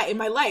in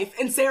my life.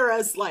 And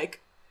Sarah's like,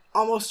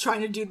 almost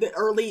trying to do the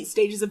early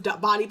stages of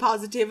body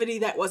positivity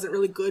that wasn't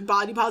really good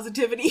body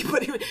positivity,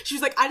 but she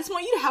was like, I just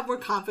want you to have more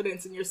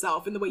confidence in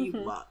yourself and the way you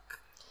look.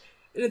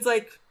 And it's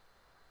like,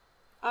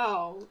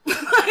 oh.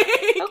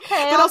 Okay,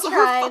 but I'll also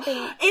try.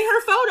 In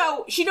her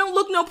photo, she don't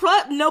look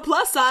no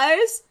plus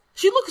size.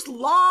 She looks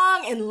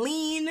long and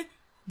lean,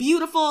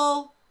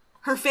 beautiful.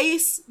 Her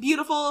face,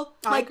 beautiful.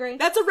 I Like, agree.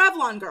 that's a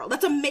Revlon girl.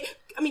 That's I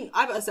mean,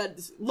 I've said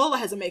this. Lola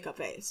has a makeup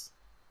face.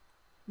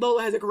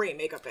 Lola has a great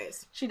makeup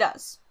face. She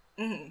does.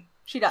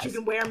 She does. She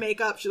can wear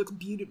makeup. She looks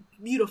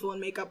beautiful in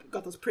makeup.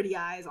 Got those pretty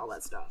eyes, all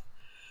that stuff.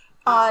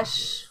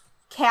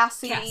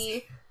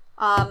 Cassie.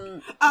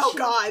 Oh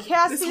God,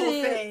 Cassie this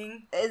whole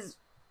thing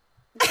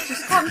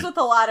just comes with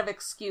a lot of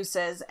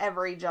excuses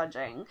every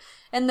judging,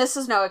 and this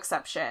is no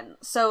exception.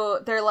 So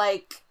they're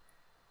like,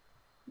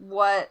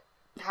 "What?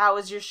 How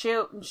was your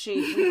shoot?" And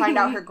we find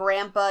out her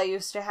grandpa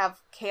used to have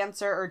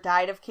cancer or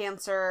died of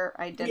cancer.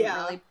 I didn't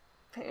really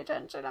pay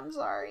attention. I'm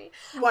sorry.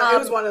 Well, it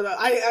was one of the.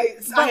 I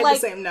had the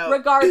same note.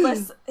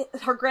 Regardless,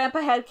 her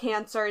grandpa had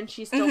cancer and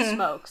she still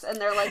smokes, and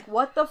they're like,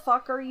 "What the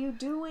fuck are you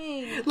doing?"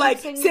 You keep Like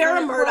saying you're Sarah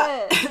gonna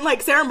Murdoch, quit."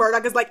 like Sarah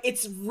Murdoch is like,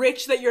 it's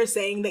rich that you're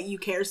saying that you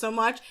care so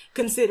much,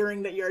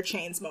 considering that you're a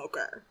chain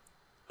smoker.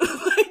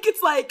 Like,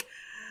 it's like,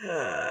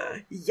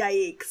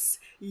 yikes.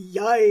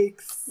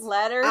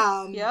 Let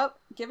her. Yep,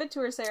 give it to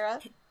her, Sarah.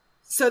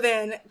 So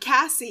then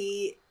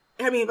Cassie,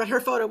 but her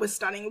photo was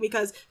stunning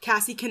because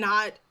Cassie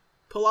cannot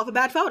pull off a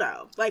bad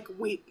photo. Like,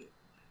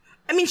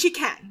 she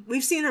can.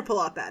 We've seen her pull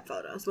off bad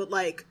photos, but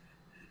like,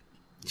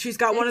 she's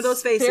got one of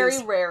those faces.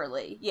 Very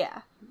rarely,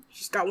 yeah.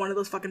 She's got one of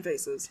those fucking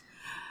faces.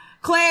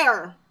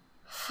 Claire!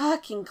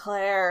 Fucking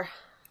Claire.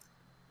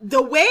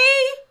 The way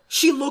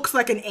she looks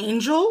like an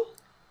angel.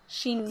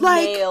 She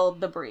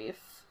nailed the brief.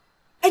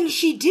 And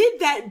she did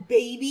that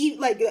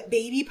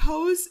baby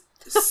pose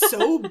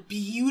so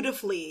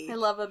beautifully. I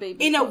love a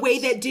baby in a pose. way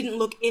that didn't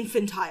look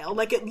infantile.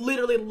 Like, it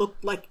literally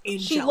looked like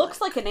angelic. She looks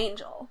like an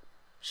angel.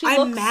 She I'm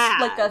looks mad.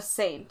 like a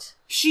saint.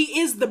 She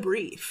is the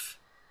brief.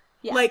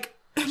 Yeah. Like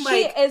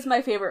She is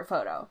my favorite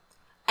photo.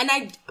 And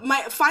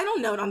my final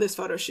note on this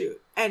photo shoot,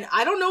 and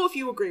I don't know if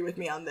you agree with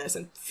me on this,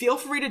 and feel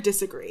free to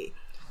disagree.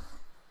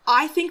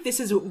 I think this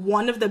is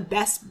one of the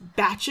best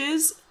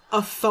batches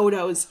of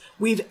photos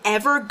we've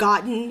ever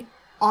gotten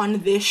on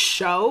this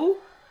show.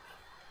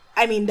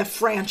 I mean, the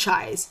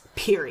franchise,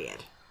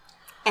 period.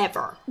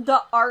 ever.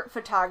 The art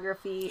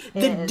photography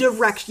is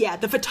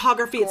the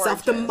photography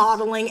itself, the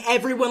modeling,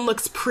 everyone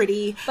looks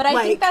pretty. But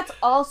I think that's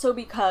also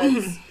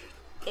because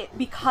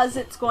because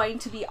it's going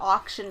to be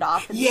auctioned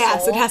off and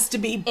sold, so it has to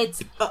be...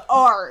 It's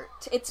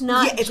art. It's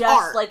not it's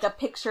just art. like a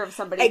picture of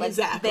somebody.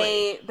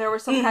 Exactly. Like there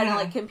was some kind of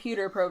like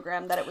computer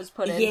program that it was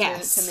put into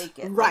to make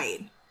it.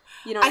 Right.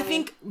 You know what I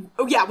mean?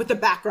 think, with the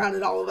background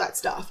and all of that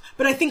stuff.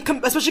 But I think,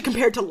 especially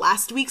compared to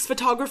last week's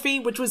photography,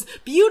 which was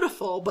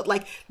beautiful, but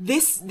like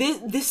this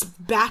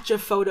batch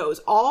of photos,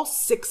 all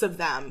 6 of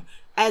them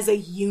as a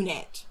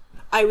unit,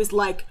 I was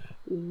like,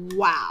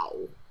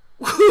 wow.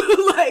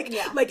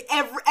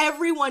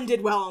 Everyone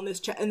did well on this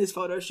in this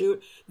photo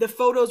shoot. The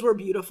photos were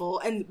beautiful,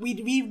 and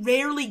we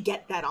rarely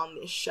get that on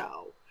this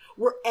show,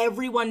 where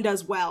everyone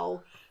does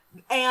well,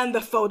 and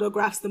the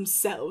photographs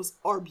themselves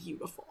are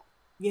beautiful.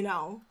 You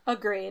know?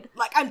 Agreed.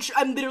 Like,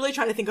 I'm literally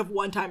trying to think of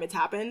one time it's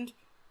happened.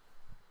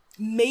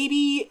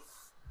 Maybe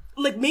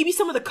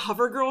some of the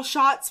CoverGirl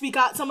shots, we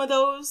got some of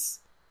those.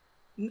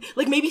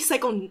 Like, maybe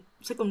Psycho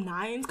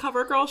 9's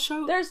CoverGirl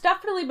show. There's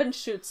definitely been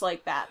shoots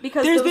like that,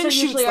 because those are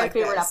usually our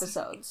favorite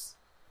episodes.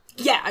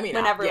 Yeah, I mean...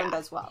 When everyone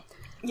does well.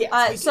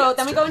 Yeah. So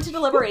then we go into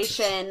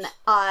deliberation.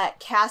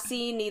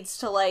 Cassie needs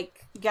to,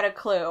 like, get a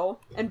clue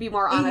and be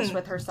more honest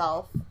with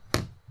herself.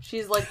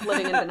 She's, like,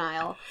 living in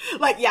denial.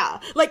 Like,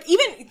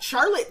 even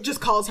Charlotte just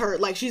calls her,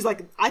 like, she's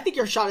like, I think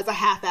your shot is a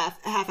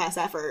half-ass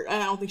effort,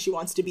 and I don't think she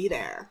wants to be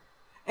there.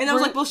 And I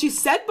was like, well, she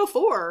said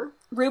before.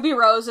 Ruby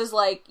Rose is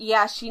like,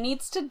 yeah, she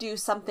needs to do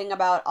something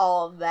about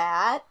all of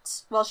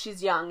that while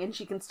she's young, and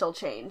she can still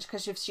change,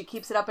 because if she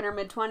keeps it up in her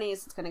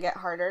mid-20s, it's going to get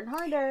harder and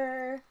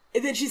harder.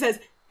 And then she says,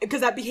 because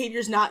that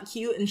behavior's not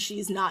cute, and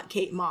she's not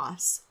Kate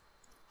Moss.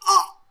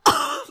 Oh!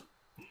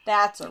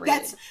 That's a read.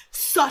 That's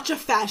such a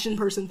fashion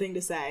person thing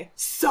to say.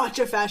 Such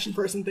a fashion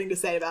person thing to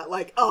say about,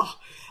 like,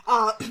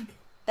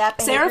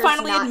 that Sarah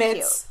finally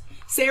admits.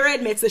 Sarah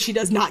admits that she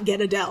does not get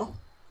Adele.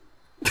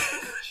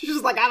 She's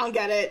just like, I don't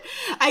get it.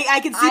 I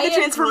can see the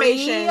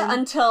transformation.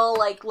 Until,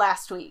 like,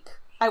 last week.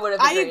 I would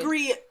have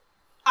agreed.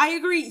 I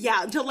agree,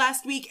 yeah, until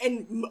last week,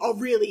 and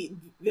really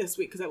this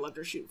week, because I loved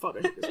her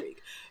photo shoot this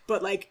week.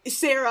 But, like,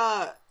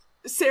 Sarah's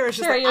just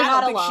like,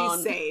 I don't think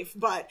she's safe.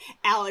 But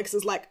Alex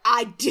is like,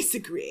 I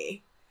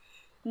disagree.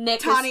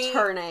 Nick is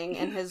turning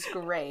in his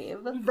grave.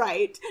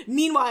 Right.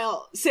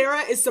 Meanwhile,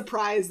 Sarah is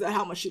surprised at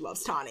how much she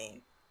loves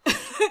Tawny. And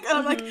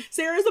I'm like,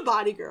 Sarah's a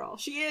body girl.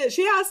 She is.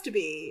 She has to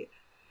be.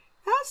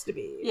 Has to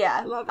be.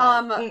 Yeah. I love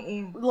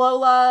her.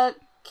 Lola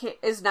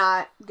is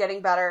not getting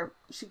better.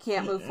 She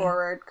can't move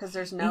forward because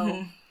there's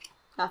nothing.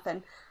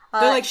 They're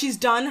like, she's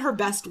done her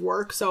best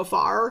work so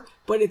far,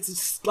 but it's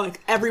just,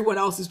 like, everyone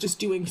else is just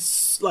doing,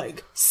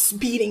 like,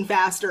 speeding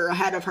faster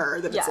ahead of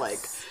her. That it's like,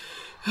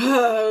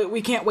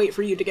 we can't wait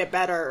for you to get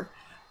better.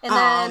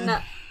 And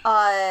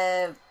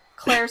then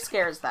Claire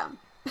scares them.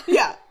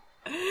 Yeah.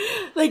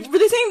 Like, were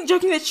they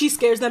joking that she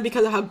scares them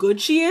because of how good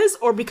she is,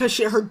 or because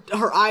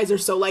her eyes are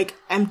so, like,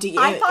 empty and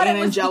angelic? I thought it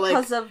was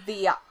because of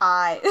the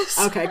eyes.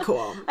 Okay,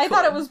 cool. I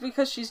thought it was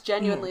because she's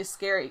genuinely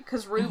scary,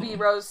 because Ruby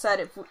Rose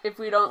said if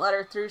we don't let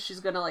her through, she's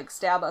gonna, like,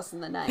 stab us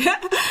in the night.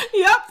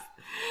 Yep.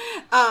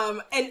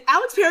 And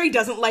Alex Perry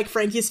doesn't like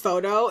Frankie's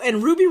photo,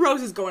 and Ruby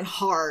Rose is going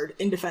hard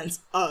in defense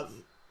of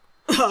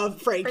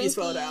Frankie's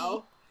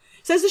photo.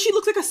 Says that she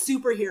looks like a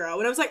superhero,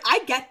 and I was like, I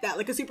get that,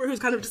 like a superhero who's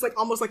kind of just like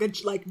almost like a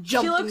jumping.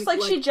 She looks like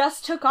she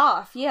just took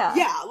off, yeah.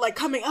 Yeah, like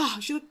coming. Oh,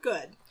 she looked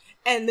good.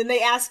 And then they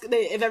ask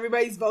if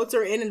everybody's votes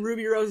are in, and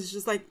Ruby Rose is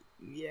just like,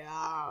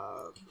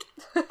 yeah.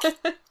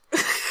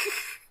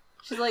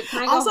 She's like,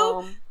 can I go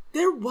home?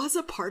 There was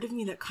a part of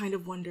me that kind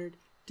of wondered,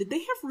 did they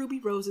have Ruby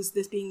Rose as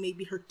this being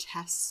maybe her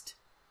test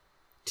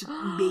to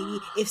maybe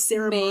if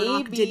Sarah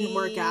Murdoch didn't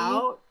work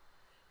out?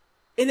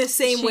 In the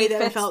same way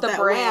that I felt that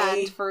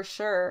way. For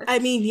sure. I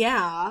mean,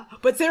 yeah.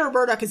 But Sarah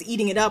Murdoch is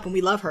eating it up and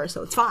we love her,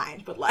 so it's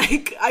fine. But,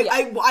 like,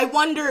 I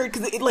wondered,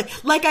 because,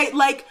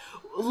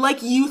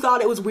 like you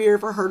thought it was weird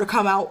for her to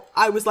come out.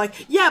 I was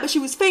like, yeah, but she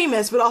was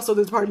famous. But also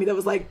there's part of me that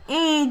was like,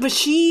 but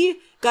she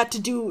got to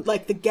do,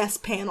 like, the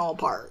guest panel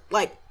part.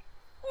 Like,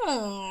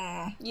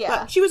 yeah.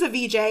 But she was a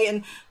VJ,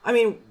 and, I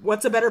mean,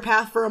 what's a better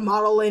path for a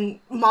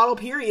model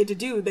period to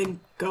do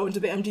than go into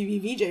the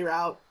MTV VJ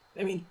route?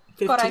 I mean...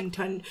 10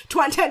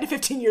 to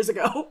 15 years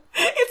ago.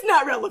 It's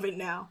not relevant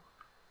now.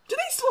 Do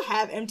they still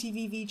have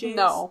MTV VJs?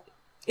 No.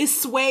 Is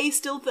Sway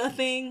still a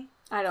thing?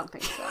 I don't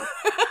think so.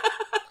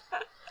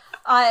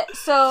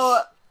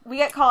 So, we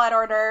get call-out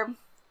order.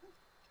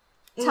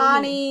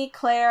 Tawny,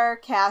 Claire,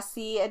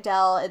 Cassie,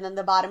 Adele, and then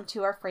the bottom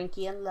 2 are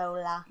Frankie and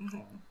Lola.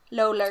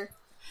 Lola.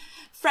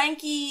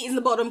 Frankie is in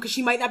the bottom because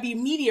she might not be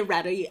media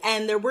ready,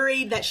 and they're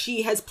worried that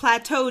she has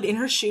plateaued in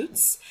her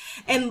shoots.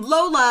 And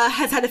Lola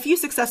has had a few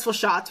successful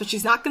shots, but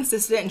she's not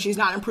consistent and she's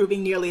not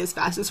improving nearly as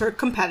fast as her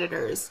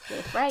competitors.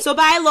 Right. So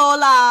bye,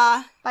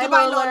 Lola. Bye,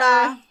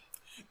 Lola.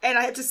 And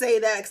I have to say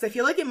that because I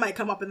feel like it might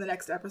come up in the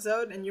next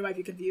episode, and you might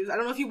be confused. I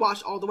don't know if you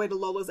watched all the way to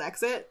Lola's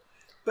exit,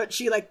 but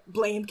she, like,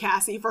 blamed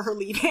Cassie for her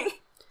leaving.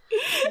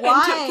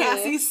 Why? And took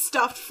Cassie's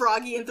stuffed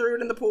Froggy and threw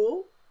it in the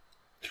pool.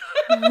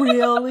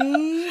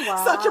 Really?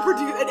 Wow. Such a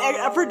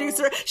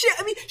producer.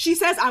 She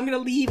says, I'm gonna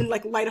leave and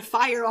like light a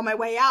fire on my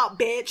way out,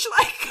 bitch.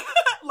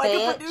 Like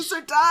a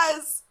producer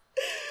does.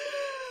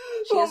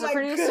 She is a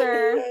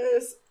producer.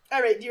 Goodness.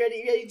 All right, you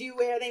ready to do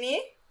Where Are They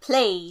Me?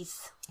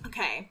 Please.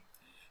 Okay.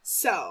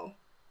 So,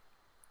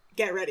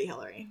 get ready,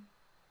 Hillary.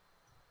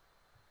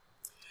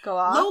 Go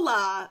on.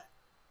 Lola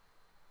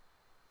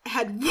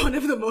had one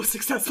of the most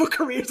successful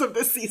careers of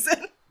this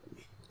season.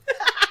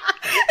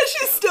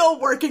 She's still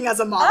working as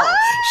a model.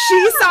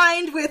 She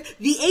signed with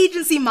The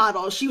Agency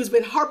Model. She was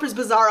with Harper's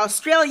Bazaar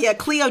Australia,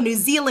 Clio New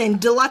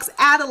Zealand, Deluxe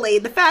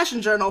Adelaide, The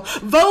Fashion Journal,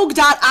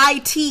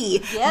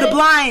 Vogue.it, The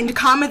Blind,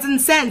 Commons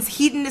and Sense,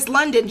 Hedonist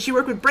London. She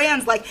worked with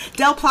brands like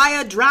Del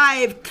Playa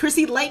Drive,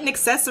 Chrissy Lighton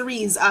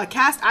Accessories,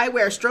 Cast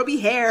Eyewear, Strobe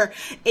Hair,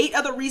 8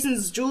 Other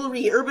Reasons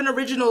Jewelry, Urban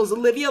Originals,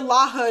 Olivia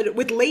Lawhood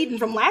with Layden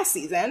from last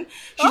season.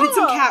 She did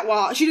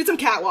some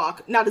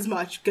catwalk. Not as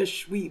much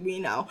because we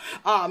know.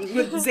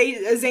 With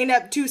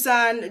Zaynab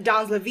Tucson,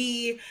 Dons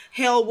LaVie,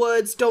 Hale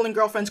Wood, Stolen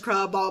Girlfriend's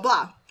Club, blah,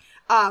 blah,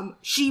 blah.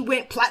 She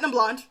went platinum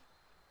blonde.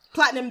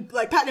 Platinum,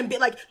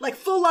 like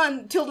full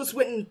on Tilda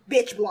Swinton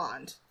bitch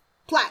blonde.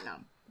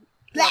 Platinum.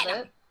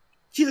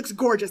 She looks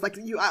gorgeous. Like,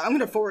 I'm going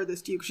to forward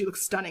this to you because she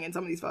looks stunning in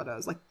some of these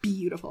photos. Like,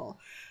 beautiful.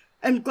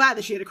 I'm glad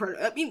that she had a career.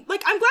 I'm glad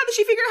that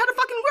she figured out how to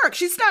fucking work.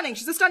 She's stunning.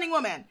 She's a stunning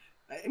woman.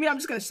 I'm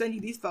just going to send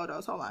you these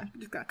photos. Hold on. I'm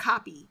just going to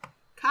copy,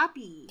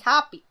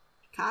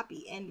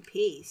 and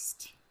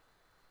paste.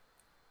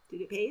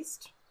 Did it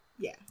paste?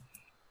 Yeah.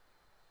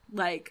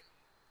 Like,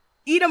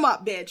 eat 'em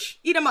up, bitch.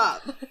 Eat 'em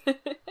up.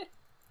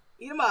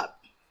 Eat 'em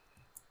up.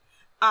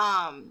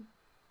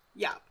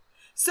 Yeah.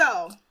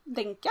 So,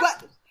 Thank you.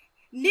 but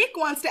Nick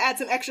wants to add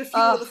some extra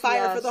fuel to the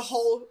fire for the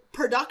whole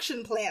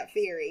production plant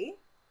theory.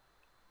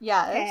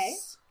 Yes. Okay.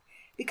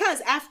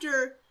 Because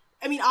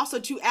also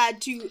to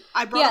add to,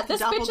 I brought up the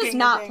doppelganger this bitch is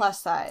not thing.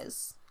 plus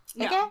size.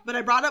 Okay? Yeah, but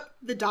I brought up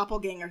the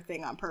doppelganger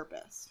thing on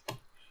purpose.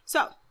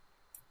 So,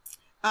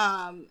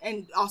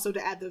 and also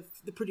to add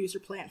the producer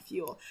plant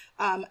fuel.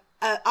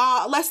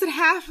 Less than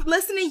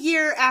a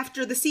year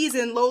after the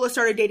season, Lola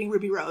started dating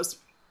Ruby Rose.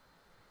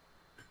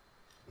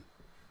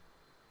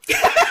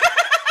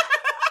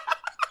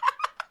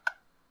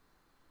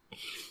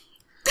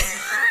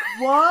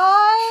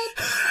 What?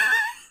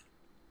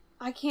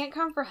 I can't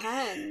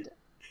comprehend.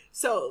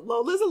 So,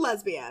 Lola's a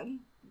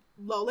lesbian.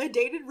 Lola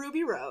dated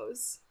Ruby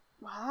Rose.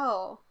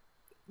 Wow.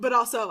 But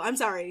also, I'm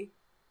sorry,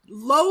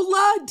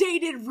 Lola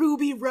dated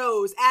Ruby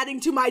Rose,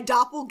 adding to my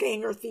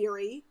doppelganger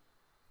theory.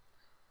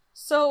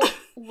 So,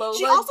 Lola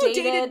She also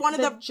dated dated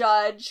the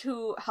judge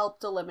who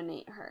helped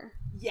eliminate her.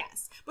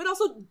 Yes. But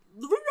also,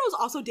 Ruby Rose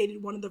also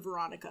dated one of the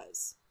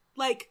Veronicas.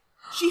 Like,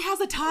 she has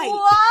a type.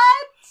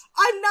 What?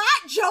 I'm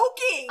not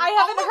joking. I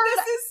haven't All of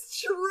heard. this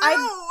is true.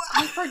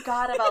 I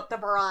forgot about the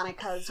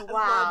Veronicas. Wow.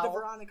 I love the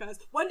Veronicas.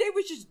 One day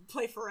we should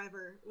play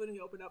Forever when we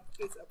open up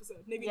this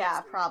episode. Maybe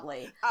next week.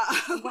 Probably.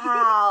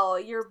 Wow,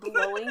 you're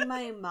blowing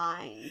my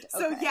mind.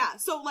 So okay. yeah,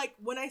 so like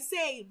when I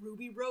say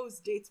Ruby Rose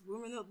dates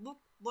women that look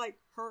like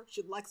her,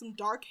 she'd like some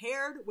dark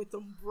haired with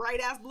some bright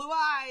ass blue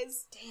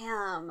eyes.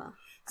 Damn.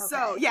 Okay.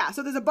 So yeah,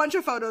 so there's a bunch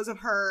of photos of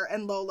her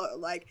and Lola.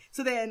 Like,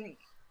 so then,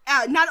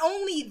 not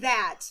only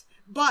that,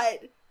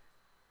 but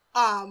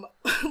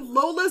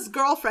Lola's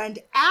girlfriend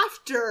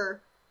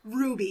after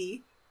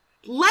Ruby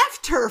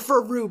left her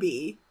for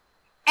Ruby,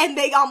 and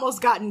they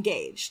almost got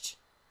engaged.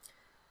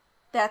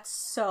 That's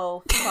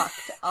so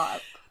fucked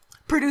up.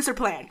 Producer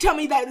plan. Tell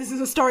me that this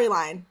is a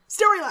storyline.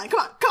 Come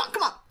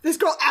on. This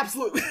girl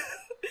absolutely.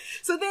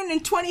 So then in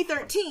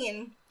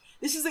 2013,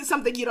 this is like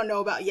something you don't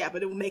know about yet,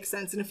 but it will make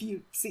sense in a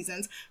few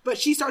seasons. But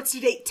she starts to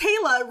date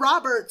Taylor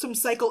Roberts from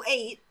Cycle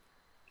 8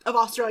 of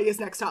Australia's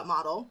Next Top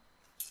Model.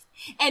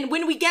 And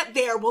when we get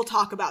there, we'll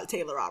talk about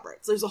Taylor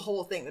Roberts. There's a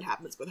whole thing that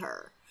happens with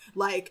her.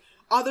 Like,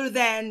 other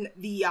than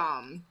the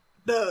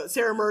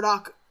Sarah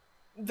Murdoch,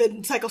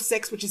 the Cycle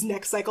 6, which is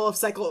next cycle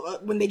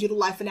of when they do the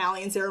live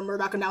finale and Sarah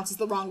Murdoch announces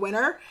the wrong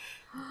winner.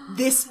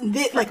 This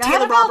like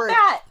Taylor Roberts.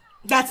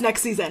 That's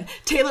next season.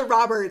 Taylor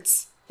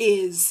Roberts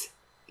was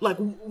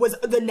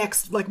the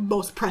next like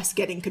most press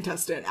getting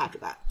contestant after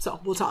that.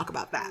 So we'll talk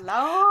about that.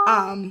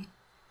 Hello?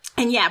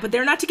 And yeah, but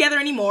they're not together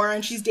anymore,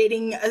 and she's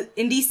dating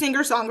indie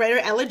singer-songwriter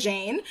Ella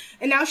Jane,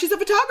 and now she's a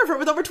photographer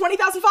with over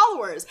 20,000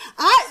 followers.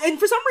 And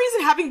for some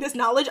reason, having this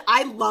knowledge,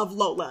 I love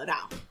Lola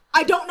now.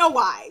 I don't know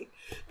why.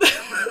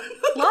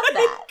 Love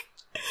that.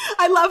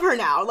 I love her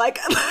now. Like,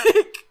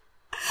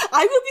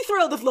 I would be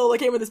thrilled if Lola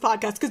came with this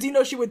podcast,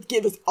 because she would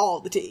give us all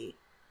the tea.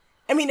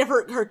 I mean, if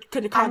her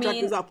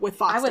contract was up with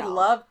Foxtel. I would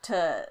love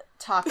to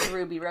talk to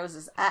Ruby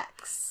Rose's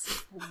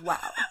ex. Wow.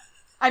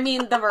 I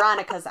mean, the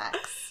Veronica's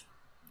ex.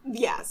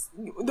 Yes,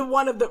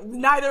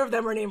 neither of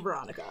them are named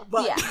Veronica,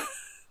 but yeah.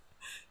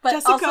 But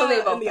Jessica also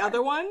they both and the are.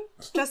 other one,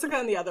 Jessica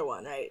and the other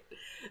one, right?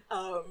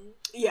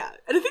 Yeah,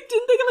 and I think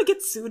didn't they like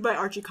get sued by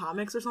Archie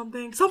Comics or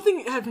something?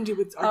 Something having to do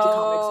with Archie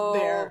Comics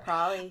there,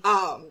 probably.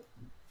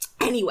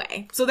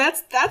 Anyway, so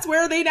that's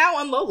where are they now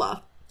on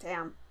Lola?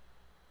 Damn,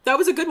 that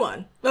was a good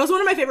one. That was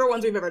one of my favorite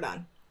ones we've ever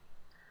done.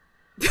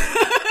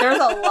 There's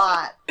a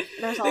lot.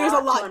 There's a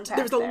lot.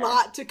 There's a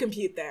lot to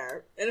compute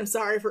there, and I'm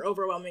sorry for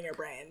overwhelming your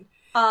brain.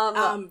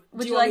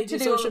 Would you like to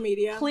do social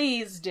media?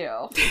 Please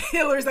do.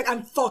 Hillary's like,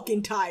 I'm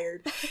fucking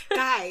tired.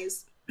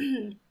 Guys,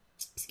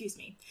 excuse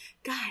me.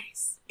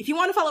 Guys, if you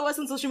want to follow us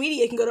on social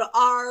media, you can go to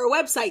our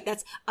website.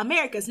 That's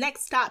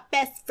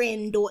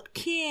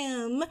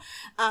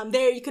americasnexttopbestfriend.com.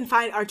 There you can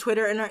find our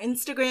Twitter and our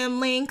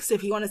Instagram links.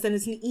 If you want to send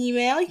us an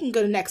email, you can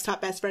go to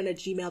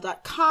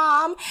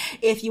nexttopbestfriend@gmail.com.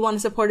 If you want to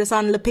support us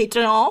on Le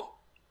Patreon,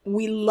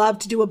 we love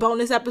to do a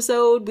bonus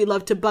episode. We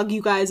love to bug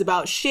you guys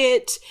about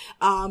shit.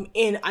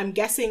 In, I'm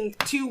guessing,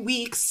 2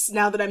 weeks,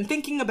 now that I'm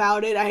thinking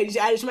about it, I need to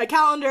add it to my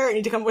calendar. I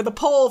need to come up with a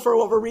poll for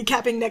what we're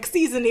recapping next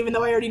season, even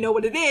though I already know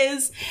what it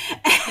is.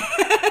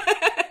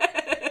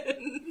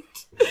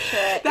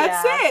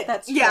 That's it.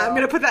 That's true. Yeah, I'm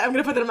gonna put that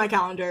in my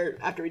calendar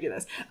after we do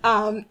this.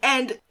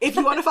 And if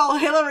you want to follow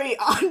Hillary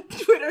on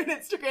Twitter and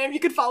Instagram, you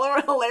can follow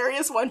her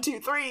hilarious123.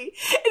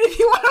 And if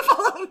you want to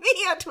follow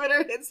me on Twitter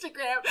and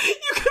Instagram,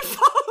 you can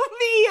follow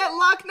me at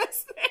Loch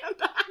Ness Stand.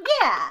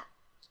 Yeah.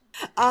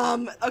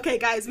 Okay,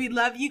 guys, we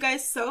love you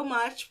guys so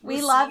much.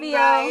 We love you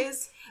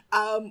guys.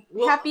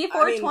 Happy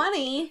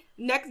 420.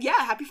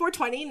 Happy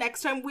 420.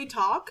 Next time we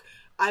talk,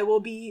 I will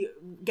be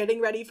getting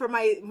ready for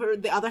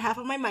the other half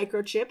of my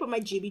microchip, or my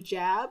GB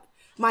jab,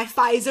 my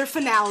Pfizer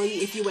finale,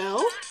 if you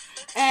will,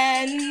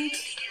 and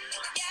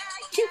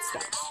cute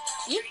stuff.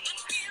 Yep.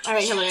 All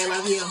right, Hillary, I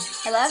love you.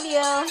 I love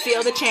you.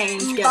 Feel the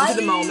change. Get Bye.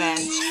 into the moment.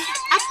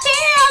 I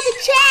feel the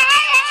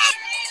change.